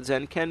oyster beds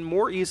and can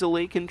more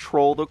easily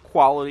control the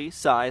quality,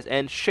 size,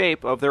 and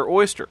shape of their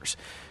oysters.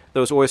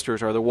 Those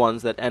oysters are the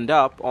ones that end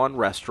up on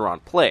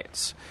restaurant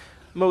plates.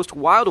 Most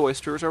wild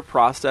oysters are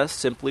processed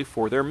simply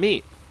for their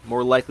meat,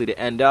 more likely to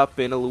end up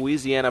in a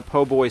Louisiana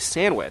po' boy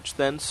sandwich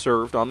than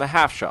served on the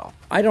half shell.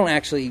 I don't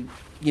actually,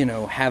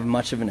 have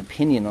much of an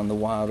opinion on the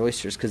wild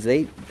oysters because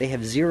they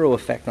have zero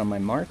effect on my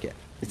market.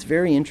 It's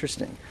very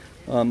interesting.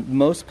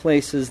 Most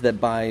places that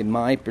buy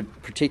my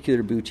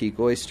particular boutique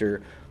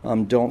oyster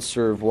don't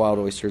serve wild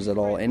oysters at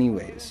all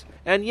anyways.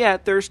 And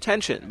yet there's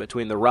tension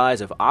between the rise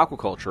of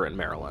aquaculture in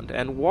Maryland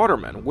and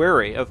watermen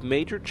wary of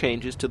major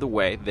changes to the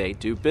way they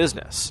do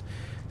business.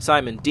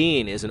 Simon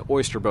Dean is an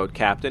oyster boat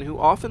captain who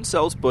often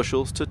sells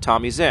bushels to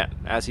Tommy Zinn,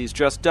 as he's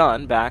just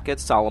done back at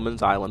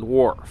Solomon's Island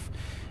Wharf.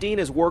 Dean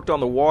has worked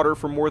on the water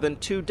for more than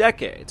 2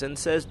 decades and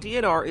says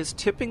DNR is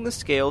tipping the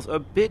scales a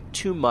bit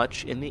too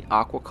much in the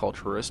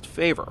aquaculturist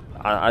favor.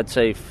 I'd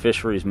say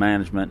fisheries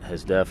management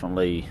has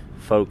definitely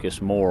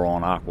focused more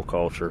on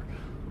aquaculture,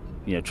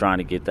 trying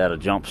to get that a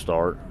jump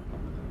start.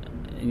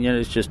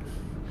 And,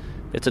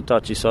 it's a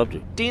touchy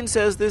subject. Dean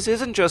says this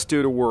isn't just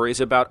due to worries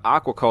about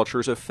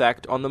aquaculture's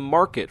effect on the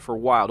market for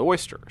wild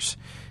oysters.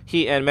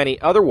 He and many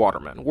other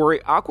watermen worry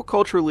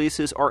aquaculture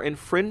leases are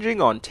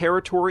infringing on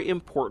territory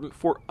important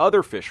for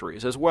other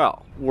fisheries as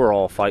well. We're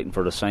all fighting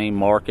for the same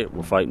market.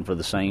 We're fighting for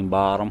the same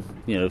bottom.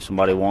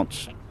 Somebody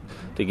wants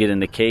to get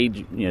into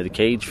the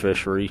cage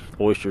fishery,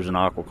 oysters and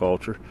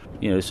aquaculture.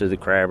 So the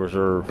crabbers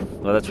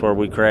that's where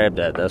we crabbed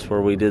at. That's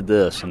where we did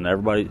this. And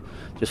everybody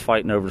just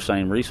fighting over the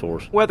same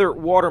resource. Whether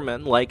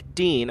watermen like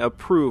Dean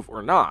approve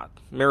or not,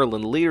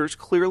 Maryland leaders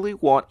clearly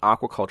want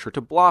aquaculture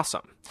to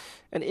blossom.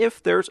 And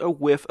if there's a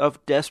whiff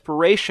of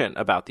desperation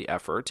about the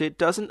effort, it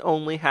doesn't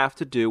only have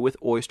to do with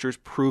oysters'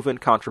 proven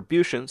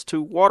contributions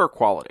to water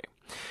quality.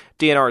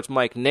 DNR's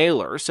Mike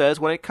Naylor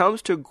says when it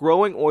comes to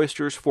growing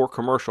oysters for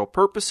commercial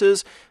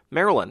purposes,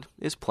 Maryland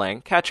is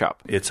playing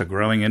catch-up. It's a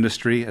growing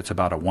industry. It's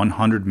about a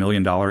 $100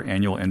 million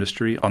annual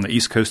industry on the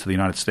east coast of the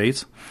United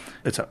States.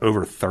 It's an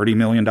over $30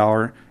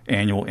 million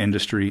annual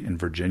industry in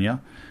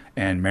Virginia.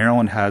 And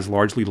Maryland has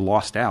largely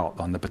lost out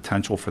on the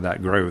potential for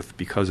that growth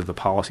because of the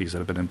policies that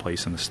have been in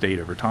place in the state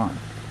over time.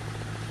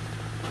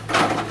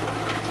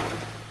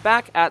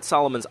 Back at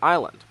Solomon's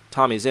Island,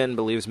 Tommy Zinn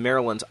believes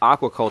Maryland's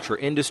aquaculture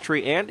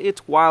industry and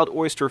its wild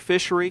oyster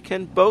fishery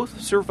can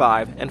both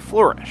survive and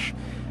flourish.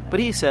 but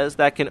he says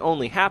that can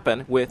only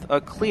happen with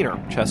a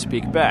cleaner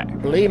Chesapeake Bay.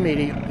 Believe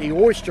me, the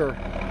oyster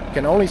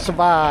can only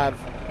survive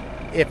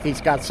if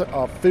he's got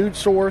a food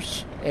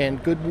source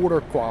and good water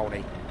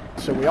quality.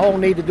 So we all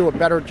need to do a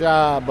better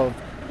job of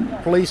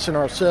policing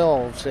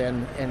ourselves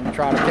and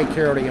try to take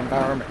care of the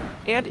environment.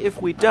 And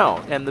if we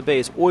don't, and the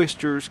bay's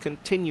oysters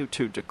continue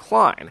to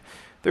decline,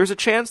 there's a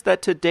chance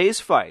that today's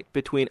fight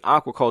between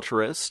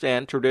aquaculturists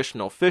and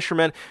traditional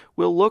fishermen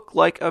will look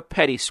like a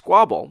petty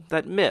squabble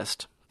that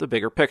missed the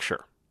bigger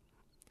picture.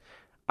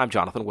 I'm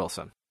Jonathan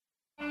Wilson.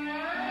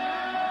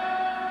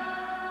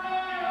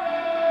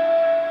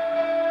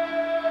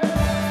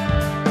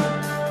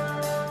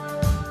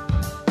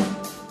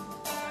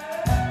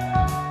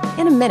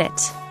 In a minute,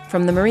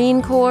 from the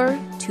Marine Corps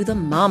to the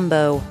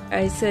Mambo.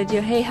 I said,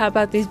 hey, how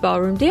about these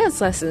ballroom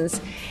dance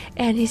lessons?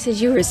 And he said,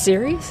 you were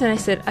serious? And I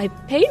said, I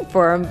paid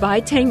for them,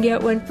 buy 10,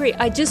 get 1 free.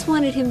 I just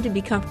wanted him to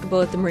be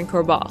comfortable at the Marine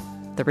Corps ball.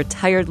 The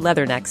retired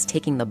Leathernecks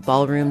taking the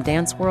ballroom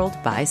dance world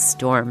by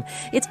storm.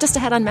 It's just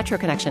ahead on Metro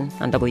Connection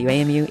on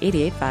WAMU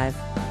 88.5.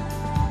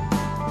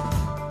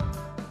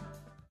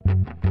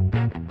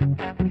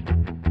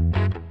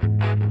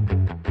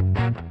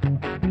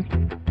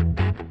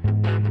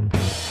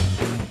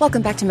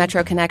 Welcome back to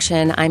Metro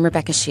Connection. I'm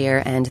Rebecca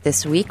Shear, and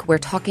this week we're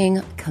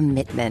talking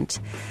commitment.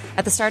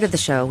 At the start of the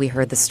show, we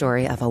heard the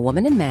story of a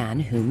woman and man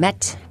who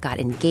met, got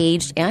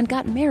engaged, and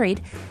got married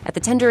at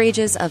the tender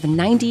ages of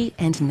 90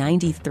 and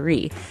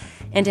 93.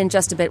 And in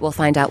just a bit, we'll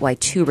find out why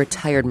 2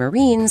 retired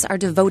Marines are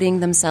devoting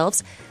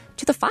themselves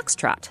to the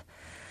foxtrot.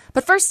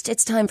 But first,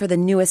 it's time for the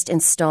newest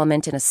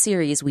installment in a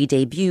series we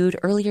debuted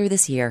earlier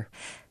this year,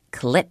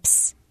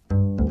 Clips.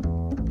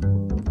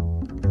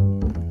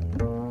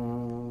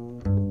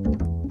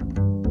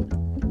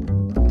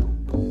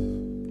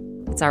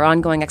 It's our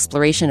ongoing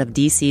exploration of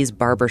DC's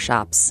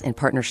barbershops in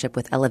partnership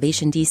with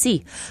Elevation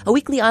DC, a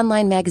weekly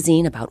online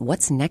magazine about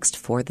what's next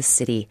for the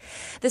city.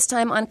 This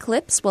time on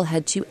Clips, we'll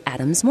head to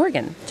Adams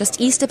Morgan,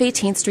 just east of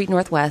 18th Street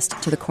Northwest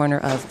to the corner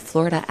of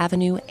Florida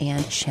Avenue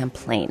and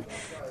Champlain.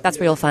 That's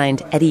where you'll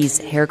find Eddie's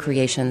Hair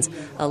Creations,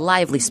 a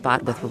lively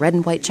spot with red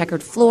and white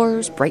checkered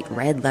floors, bright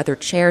red leather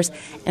chairs,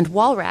 and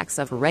wall racks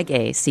of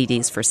reggae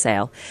CDs for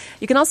sale.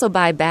 You can also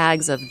buy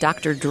bags of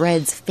Dr.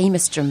 Dredd's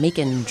famous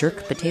Jamaican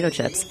jerk potato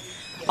chips.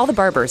 All the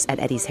barbers at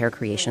Eddie's Hair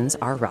Creations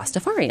are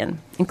Rastafarian,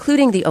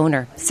 including the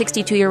owner,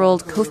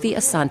 62-year-old Kofi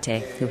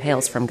Asante, who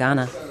hails from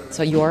Ghana.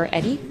 So you're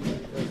Eddie?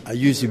 I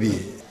used to be.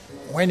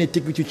 When they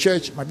take me to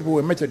church, my people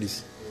were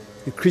Methodists.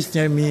 They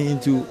Christianed me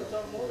into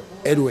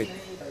Edward.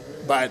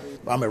 But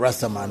I'm a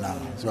Rasta man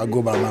now, so I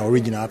go by my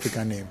original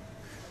African name,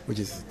 which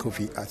is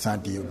Kofi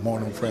Asante,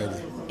 born on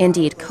Friday.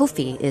 Indeed,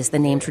 Kofi is the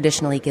name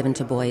traditionally given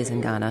to boys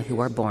in Ghana who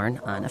are born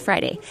on a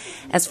Friday.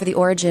 As for the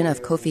origin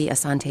of Kofi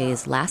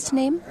Asante's last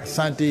name?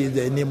 Asante is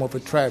the name of a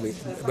tribe, a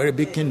very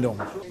big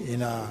kingdom in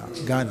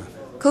Ghana.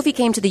 Kofi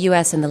came to the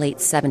U.S. in the late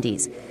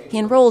 70s. He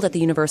enrolled at the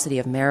University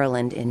of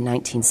Maryland in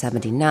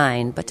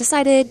 1979, but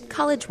decided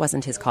college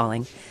wasn't his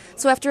calling.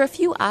 So after a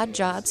few odd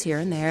jobs here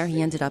and there,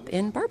 he ended up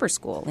in barber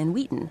school in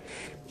Wheaton.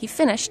 He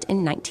finished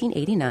in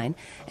 1989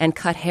 and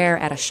cut hair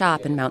at a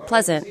shop in Mount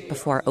Pleasant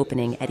before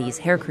opening Eddie's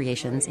Hair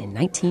Creations in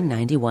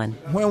 1991.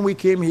 When we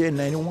came here in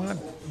 91,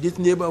 this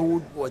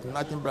neighborhood was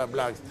nothing but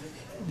blacks.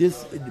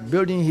 This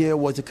building here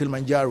was the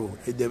Kilimanjaro,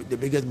 the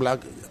biggest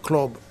black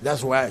club.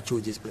 That's why I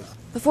chose this place.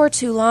 Before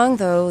too long,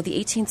 though, the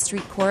 18th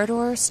Street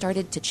corridor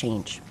started to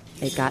change.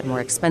 It got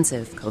more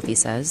expensive, Kofi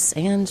says,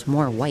 and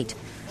more white.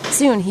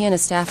 Soon, he and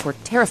his staff were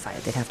terrified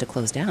they'd have to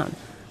close down.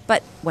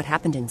 But what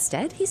happened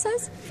instead, he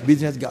says?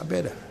 Business got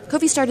better.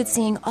 Kofi started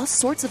seeing all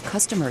sorts of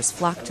customers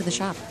flock to the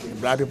shop.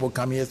 Black people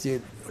come here,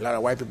 see a lot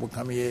of white people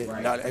come here,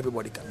 a lot of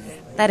everybody come here.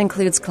 That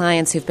includes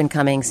clients who've been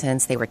coming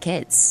since they were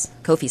kids.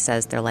 Kofi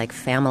says they're like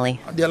family.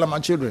 They're like my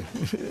children,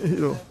 you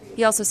know.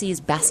 He also sees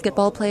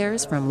basketball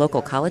players from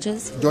local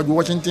colleges. George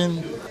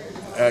Washington,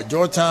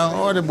 Georgetown,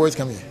 all the boys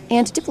come here.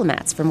 And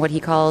diplomats from what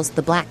he calls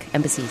the black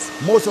embassies.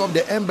 Most of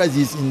the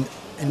embassies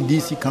in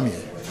D.C. come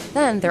here.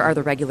 Then there are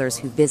the regulars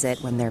who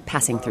visit when they're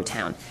passing through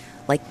town,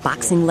 like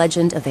boxing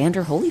legend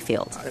Evander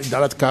Holyfield.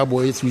 Dallas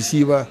Cowboys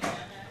receiver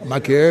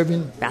Michael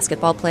Irvin.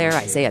 Basketball player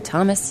Isaiah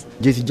Thomas.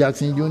 J.C.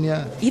 Jackson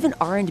Jr. Even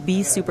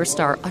R&B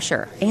superstar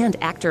Usher and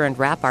actor and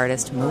rap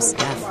artist Mos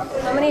Def.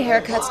 How many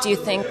haircuts do you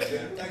think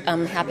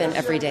happen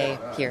every day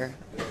here?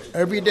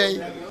 Every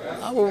day?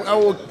 I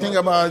will think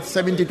about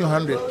 70 to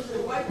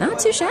 100. Not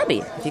too shabby,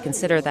 if you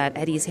consider that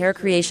Eddie's Hair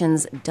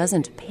Creations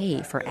doesn't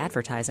pay for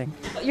advertising.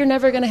 You're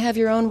never going to have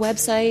your own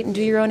website and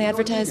do your own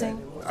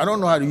advertising? I don't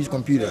know how to use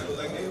computer.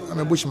 I'm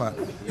a bushman.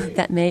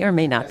 That may or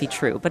may not be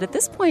true, but at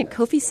this point,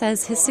 Kofi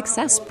says his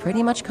success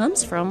pretty much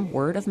comes from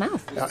word of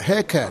mouth. A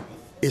haircut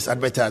is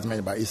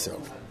advertisement by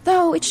itself.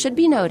 Though it should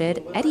be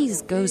noted,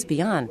 Eddie's goes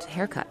beyond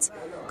haircuts.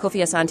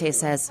 Kofi Asante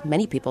says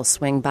many people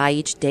swing by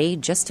each day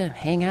just to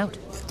hang out.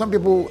 Some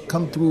people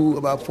come through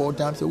about 4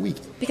 times a week.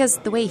 Because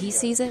the way he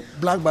sees it,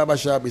 Black Barber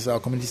Shop is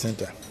our community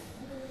center.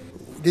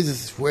 This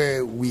is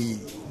where we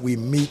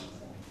meet,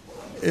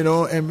 you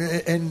know, and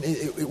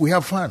we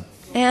have fun.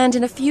 And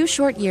in a few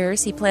short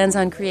years, he plans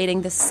on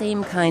creating the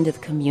same kind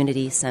of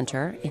community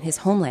center in his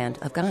homeland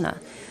of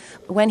Ghana.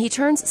 When he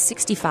turns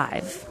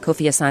 65,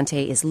 Kofi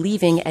Asante is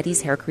leaving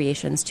Eddie's Hair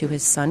Creations to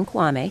his son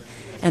Kwame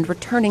and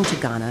returning to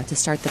Ghana to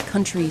start the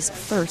country's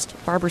first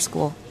barber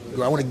school.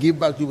 I want to give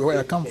back to where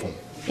I come from.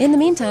 In the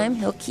meantime,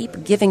 he'll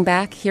keep giving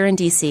back here in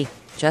D.C.,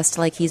 just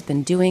like he's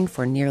been doing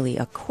for nearly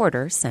a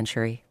quarter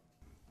century.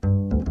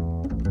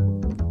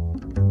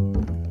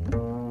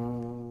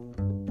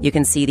 You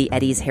can see the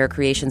Eddie's Hair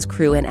Creations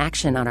crew in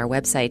action on our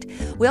website.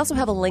 We also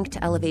have a link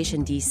to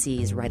Elevation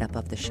DC's write-up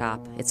of the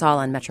shop. It's all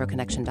on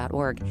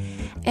metroconnection.org.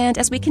 And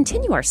as we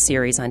continue our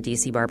series on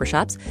DC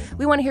barbershops,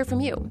 we want to hear from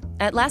you.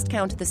 At last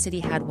count, the city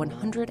had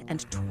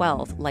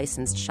 112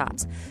 licensed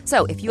shops.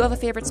 So if you have a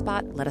favorite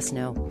spot, let us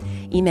know.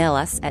 Email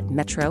us at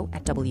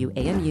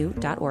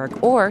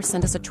metro@wamu.org or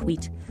send us a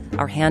tweet.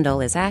 Our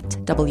handle is at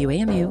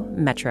WAMU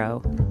Metro.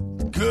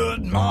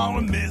 Good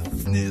morning, Miss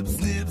Snip,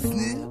 Snip,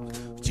 Snip.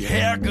 Your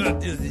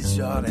haircut is as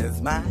short as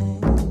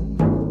mine.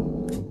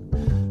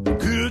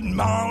 Good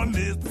morning,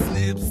 Mr.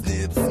 Snip,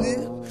 Snip,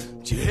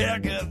 Snip. Your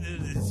haircut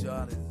is as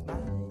short as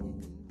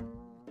mine.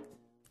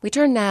 We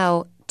turn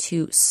now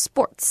to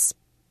sports.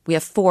 We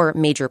have 4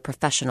 major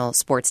professional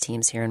sports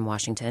teams here in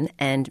Washington,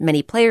 and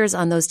many players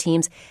on those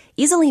teams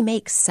easily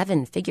make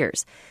 7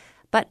 figures.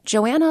 But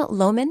Joanna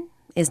Lohman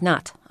is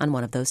not on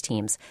one of those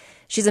teams.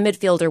 She's a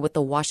midfielder with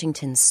the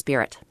Washington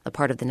Spirit, a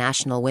part of the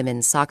National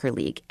Women's Soccer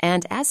League,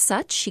 and as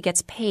such, she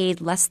gets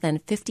paid less than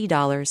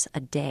 $50 a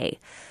day.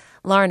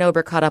 Lauren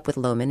Ober caught up with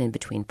Lohman in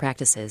between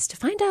practices to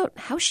find out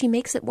how she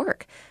makes it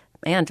work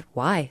and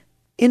why.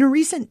 In a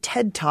recent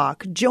TED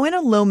Talk,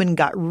 Joanna Lohman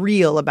got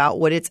real about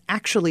what it's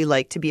actually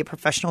like to be a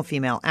professional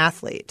female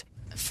athlete.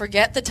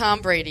 Forget the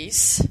Tom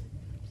Bradys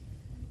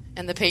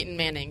and the Peyton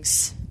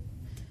Mannings.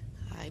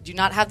 I do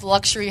not have the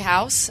luxury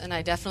house, and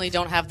I definitely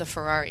don't have the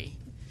Ferrari.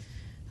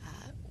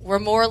 We're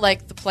more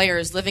like the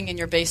players living in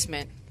your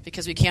basement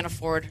because we can't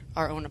afford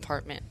our own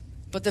apartment.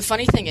 But the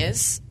funny thing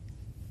is,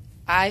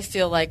 I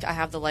feel like I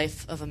have the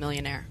life of a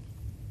millionaire.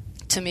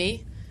 To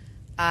me,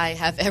 I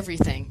have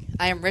everything.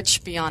 I am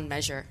rich beyond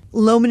measure.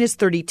 Lohman is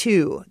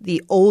 32,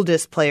 the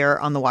oldest player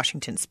on the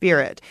Washington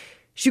Spirit.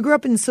 She grew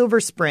up in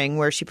Silver Spring,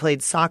 where she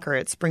played soccer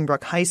at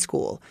Springbrook High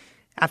School.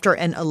 After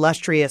an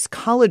illustrious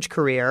college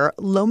career,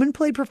 Lohman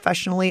played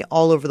professionally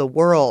all over the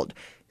world,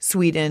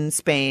 Sweden,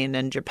 Spain,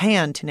 and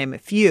Japan, to name a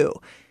few.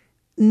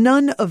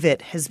 None of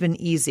it has been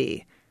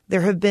easy.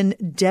 There have been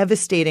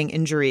devastating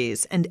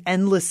injuries and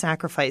endless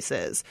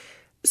sacrifices.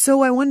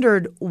 So I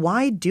wondered,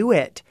 why do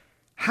it?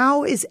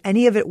 How is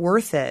any of it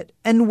worth it?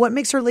 And what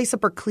makes her lace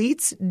up her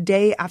cleats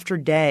day after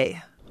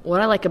day?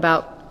 What I like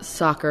about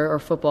soccer, or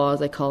football as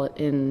they call it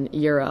in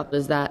Europe,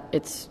 is that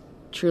it's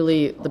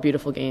truly the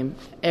beautiful game.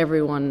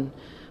 Everyone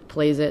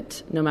plays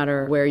it no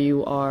matter where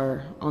you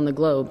are on the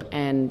globe,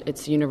 and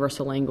it's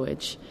universal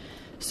language.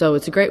 So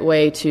it's a great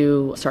way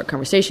to start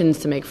conversations,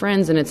 to make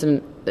friends, and it's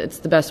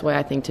the best way,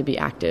 I think, to be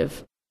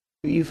active.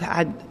 You've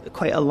had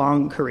quite a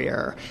long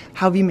career.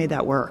 How have you made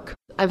that work?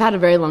 I've had a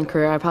very long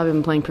career. I've probably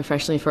been playing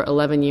professionally for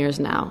 11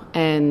 years now.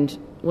 And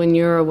when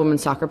you're a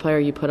women's soccer player,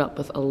 you put up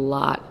with a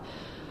lot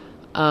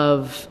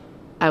of,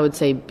 I would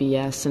say,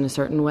 BS in a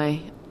certain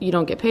way. You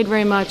don't get paid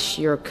very much.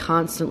 You're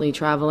constantly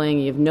traveling.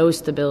 You have no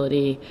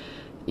stability.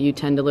 You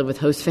tend to live with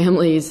host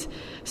families.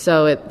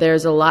 So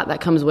there's a lot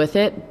that comes with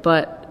it.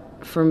 But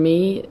for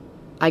me,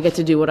 I get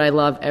to do what I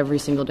love every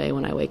single day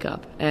when I wake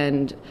up.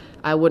 And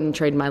I wouldn't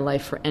trade my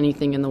life for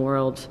anything in the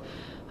world.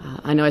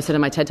 I know I said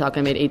in my TED Talk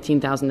I made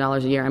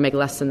 $18,000 a year. I make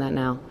less than that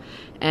now.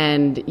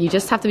 And you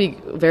just have to be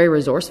very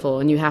resourceful,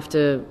 and you have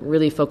to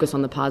really focus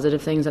on the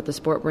positive things that the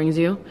sport brings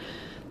you.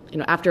 You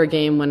know, after a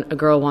game, when a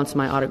girl wants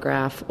my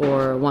autograph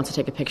or wants to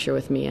take a picture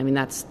with me, I mean,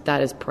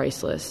 that is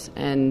priceless.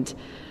 And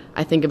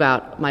I think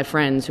about my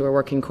friends who are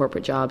working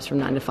corporate jobs from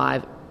 9 to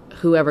 5,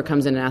 whoever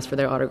comes in and asks for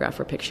their autograph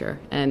or picture.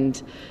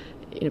 And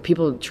you know,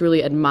 people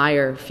truly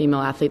admire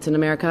female athletes in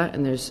America,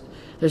 and there's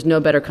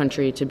no better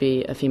country to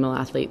be a female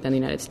athlete than the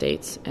United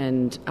States.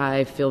 And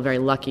I feel very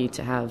lucky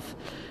to have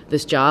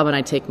this job, and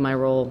I take my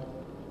role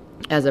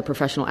as a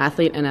professional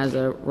athlete and as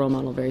a role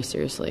model very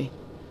seriously.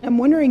 I'm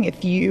wondering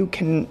if you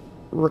can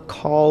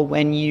recall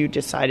when you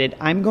decided,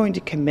 I'm going to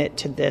commit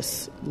to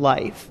this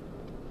life.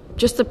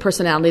 Just the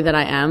personality that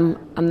I am.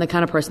 I'm the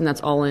kind of person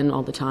that's all in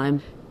all the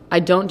time. I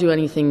don't do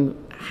anything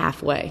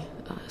halfway,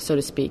 so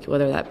to speak,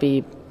 whether that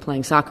be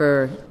playing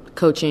soccer,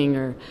 coaching,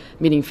 or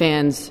meeting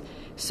fans.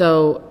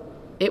 So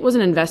it was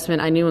an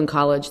investment. I knew in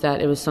college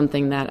that it was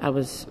something that I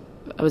was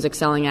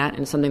excelling at,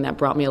 and something that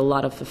brought me a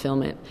lot of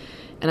fulfillment.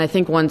 And I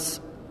think once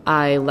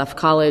I left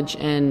college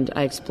and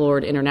I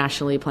explored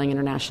internationally, playing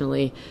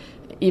internationally,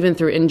 even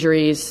through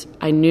injuries,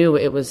 I knew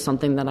it was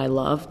something that I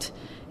loved.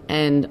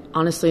 And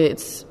honestly,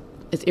 it's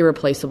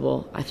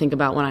irreplaceable. I think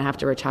about when I have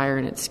to retire,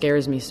 and it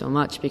scares me so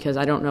much because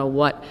I don't know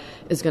what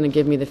is going to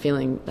give me the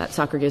feeling that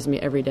soccer gives me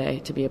every day,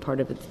 to be a part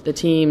of the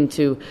team,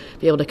 to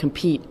be able to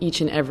compete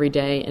each and every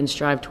day and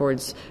strive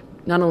towards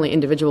not only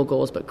individual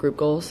goals but group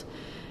goals.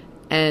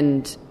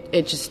 And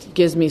it just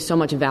gives me so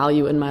much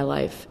value in my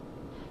life.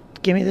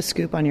 Give me the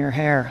scoop on your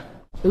hair.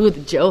 Ooh,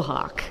 the Joe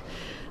Hawk.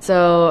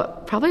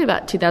 So probably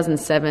about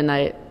 2007,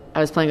 I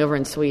was playing over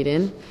in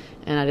Sweden,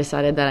 and I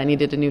decided that I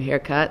needed a new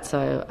haircut,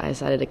 so I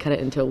decided to cut it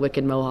into a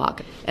wicked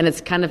mohawk. And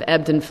it's kind of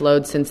ebbed and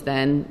flowed since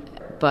then,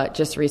 but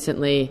just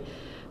recently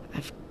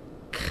I've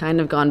kind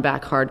of gone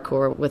back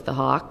hardcore with the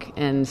hawk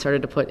and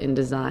started to put in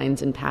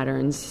designs and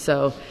patterns.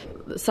 So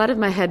the side of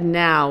my head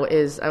now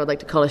is I would like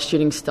to call a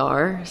shooting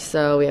star.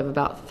 So we have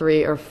about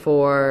 3 or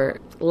 4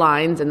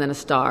 lines and then a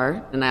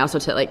star. And I also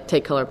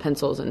take color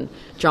pencils and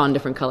draw in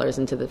different colors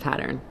into the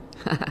pattern,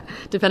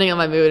 depending on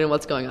my mood and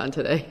what's going on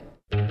today.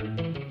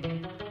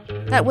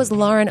 That was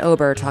Lauren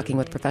Ober talking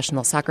with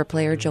professional soccer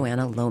player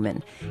Joanna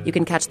Lohman. You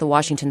can catch the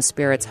Washington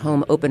Spirit's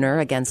home opener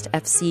against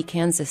FC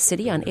Kansas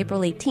City on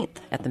April 18th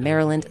at the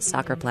Maryland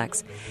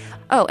Soccerplex.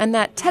 Oh, and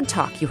that TED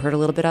Talk you heard a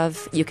little bit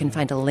of, you can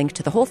find a link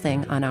to the whole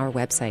thing on our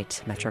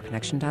website,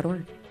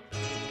 metroconnection.org.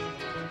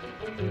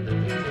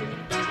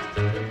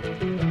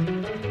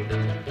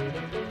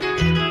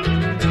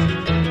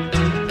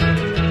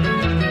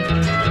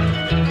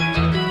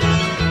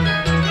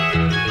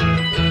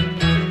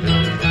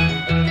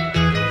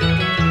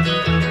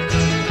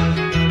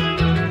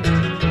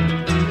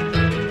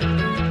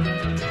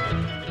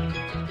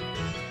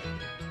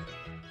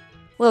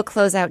 We'll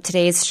close out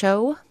today's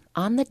show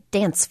on the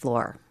dance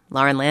floor.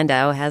 Lauren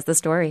Landau has the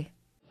story.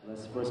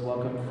 Let's first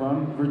welcome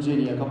from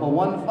Virginia, couple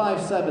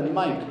 157,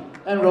 Mike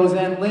and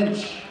Roseanne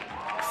Lynch.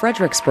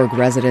 Fredericksburg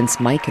residents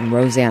Mike and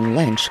Roseanne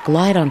Lynch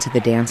glide onto the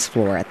dance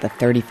floor at the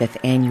 35th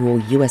Annual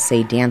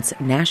USA Dance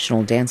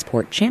National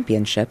Danceport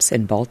Championships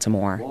in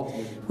Baltimore.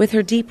 With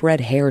her deep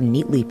red hair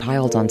neatly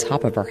piled on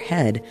top of her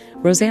head,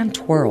 Roseanne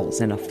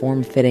twirls in a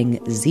form-fitting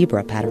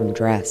zebra-patterned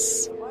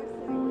dress.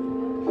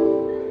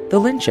 The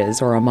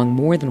Lynches are among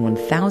more than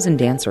 1,000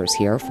 dancers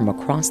here from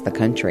across the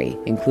country,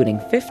 including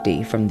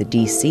 50 from the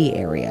D.C.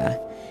 area.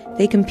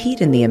 They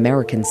compete in the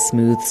American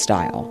Smooth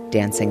style,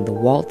 dancing the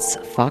waltz,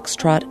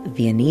 foxtrot,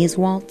 Viennese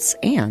waltz,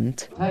 and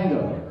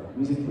tango.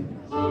 Music, please.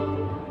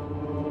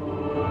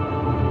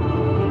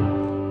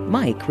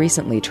 Mike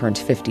recently turned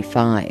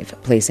 55,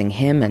 placing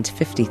him and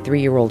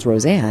 53-year-old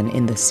Roseanne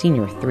in the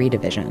Senior 3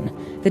 division.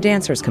 The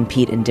dancers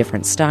compete in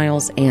different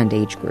styles and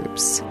age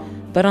groups.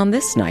 But on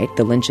this night,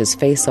 the Lynches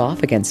face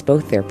off against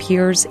both their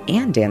peers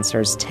and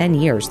dancers 10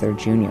 years their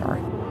junior.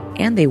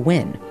 And they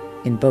win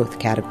in both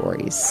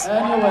categories.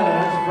 And your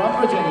winners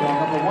from Virginia,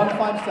 number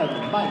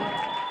 157, Mike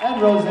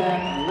and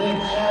Roseanne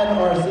Lynch, and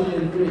our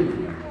Senior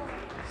 3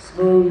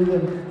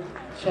 Smooth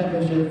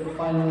Championship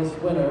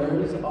finalist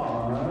winners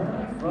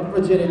are from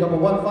Virginia, number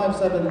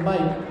 157,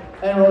 Mike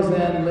and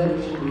Roseanne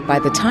Lynch. By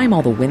the time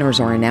all the winners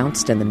are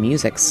announced and the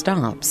music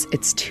stops,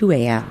 it's 2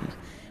 a.m.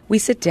 We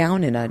sit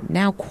down in a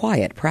now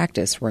quiet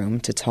practice room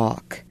to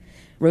talk.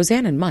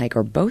 Roseanne and Mike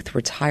are both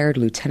retired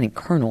lieutenant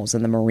colonels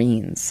in the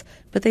Marines,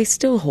 but they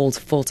still hold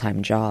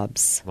full-time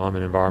jobs. I'm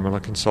an environmental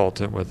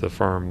consultant with the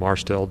firm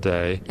Marsdale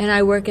Day. And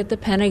I work at the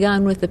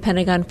Pentagon with the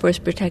Pentagon Force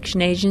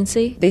Protection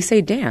Agency. They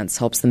say dance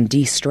helps them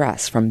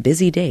de-stress from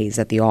busy days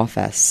at the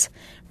office.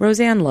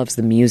 Roseanne loves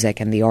the music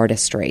and the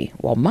artistry,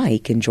 while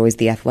Mike enjoys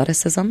the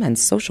athleticism and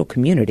social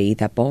community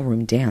that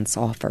ballroom dance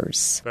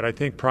offers. But I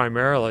think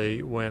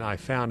primarily when I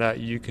found out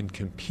you can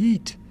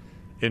compete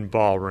in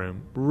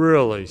ballroom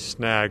really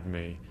snagged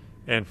me.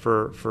 And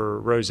for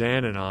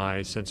Roseanne and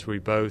I, since we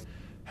both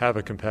have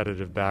a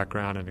competitive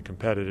background and a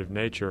competitive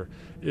nature,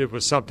 it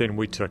was something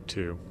we took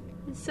to.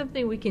 It's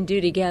something we can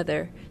do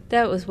together.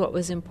 That was what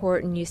was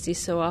important. You see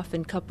so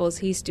often couples,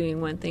 he's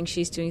doing one thing,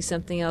 she's doing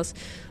something else.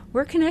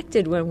 We're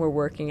connected when we're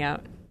working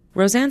out.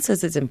 Roseanne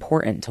says it's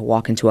important to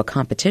walk into a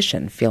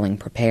competition feeling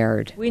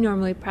prepared. We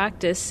normally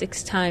practice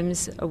 6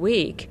 times a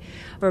week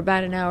for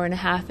about an hour and a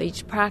half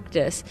each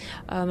practice.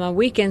 On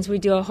weekends, we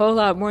do a whole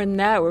lot more than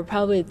that. We're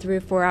probably 3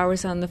 or 4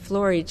 hours on the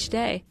floor each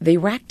day. They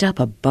racked up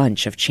a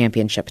bunch of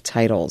championship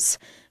titles.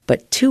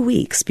 But 2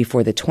 weeks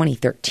before the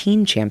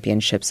 2013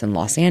 championships in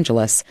Los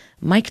Angeles,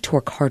 Mike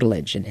tore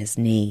cartilage in his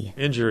knee.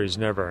 Injury is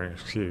never an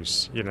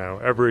excuse. You know,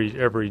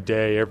 every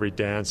day, every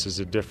dance is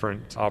a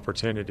different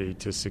opportunity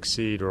to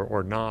succeed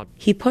or not.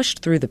 He pushed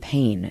through the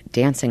pain,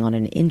 dancing on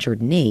an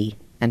injured knee,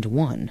 and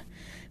won.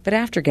 But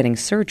after getting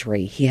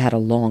surgery, he had a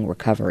long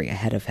recovery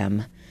ahead of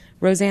him.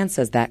 Roseanne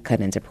says that cut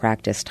into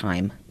practice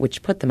time,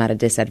 which put them at a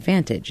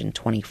disadvantage in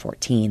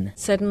 2014.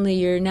 Suddenly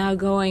you're now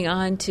going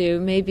on to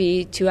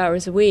maybe 2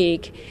 hours a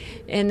week,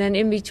 and then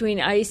in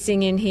between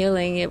icing and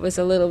healing, it was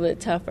a little bit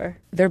tougher.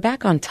 They're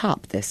back on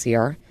top this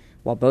year.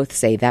 While both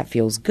say that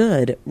feels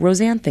good,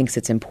 Roseanne thinks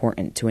it's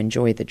important to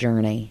enjoy the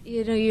journey.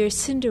 You know, you're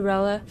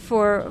Cinderella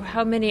for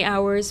how many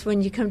hours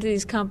when you come to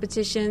these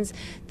competitions?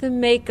 The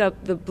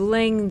makeup, the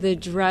bling, the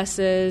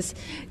dresses,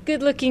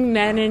 good-looking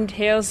men in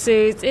tail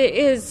suits. It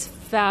is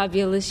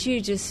fabulous. You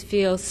just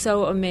feel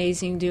so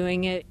amazing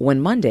doing it. When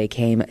Monday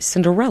came,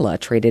 Cinderella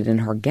traded in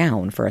her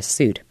gown for a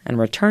suit and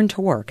returned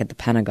to work at the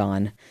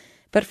Pentagon.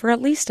 But for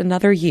at least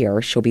another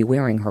year, she'll be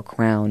wearing her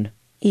crown,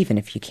 even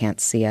if you can't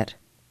see it.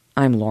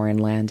 I'm Lauren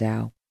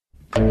Landau.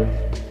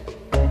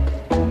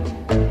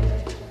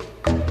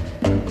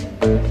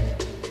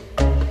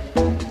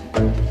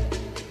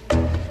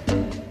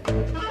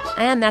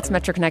 And that's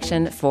Metro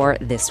Connection for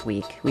this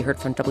week. We heard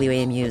from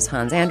WAMU's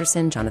Hans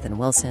Anderson, Jonathan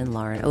Wilson,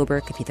 Lauren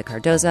Ober, Kapitha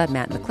Cardoza,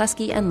 Matt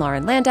McCleskey, and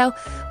Lauren Landau,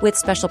 with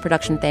special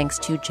production thanks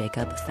to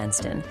Jacob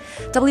Fenston.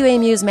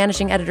 WAMU's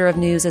managing editor of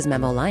news is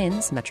Memo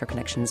Lyons. Metro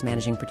Connection's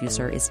managing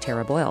producer is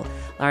Tara Boyle.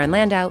 Lauren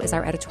Landau is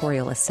our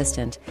editorial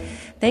assistant.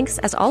 Thanks,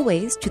 as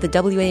always, to the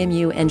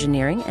WAMU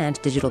engineering and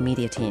digital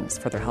media teams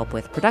for their help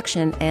with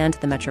production and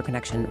the Metro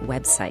Connection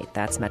website.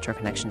 That's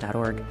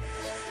metroconnection.org.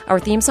 Our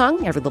theme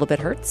song, Every Little Bit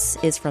Hurts,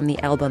 is from the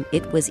album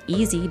It Was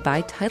Easy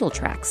by Title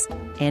Tracks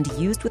and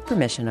used with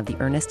permission of the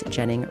Ernest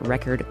Jennings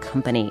Record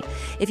Company.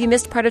 If you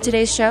missed part of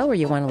today's show or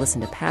you want to listen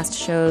to past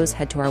shows,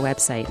 head to our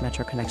website,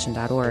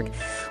 metroconnection.org.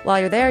 While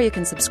you're there, you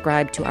can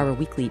subscribe to our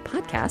weekly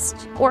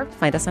podcast or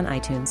find us on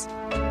iTunes.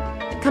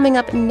 Coming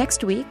up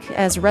next week,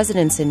 as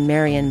residents in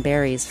Marion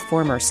Barry's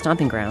former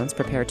stomping grounds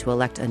prepare to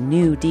elect a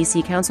new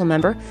D.C. council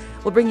member,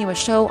 we'll bring you a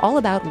show all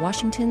about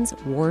Washington's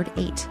Ward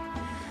 8.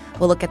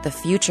 We'll look at the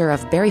future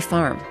of Barry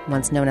Farm,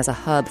 once known as a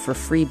hub for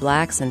free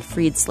blacks and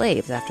freed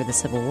slaves after the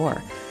Civil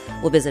War.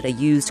 We'll visit a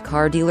used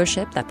car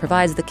dealership that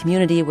provides the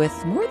community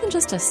with more than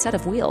just a set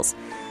of wheels.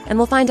 And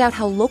we'll find out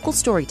how local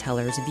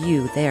storytellers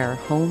view their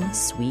home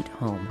sweet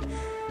home.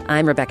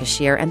 I'm Rebecca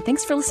Shear, and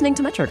thanks for listening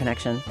to Metro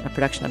Connection, a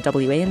production of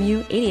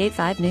WAMU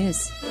 88.5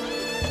 News.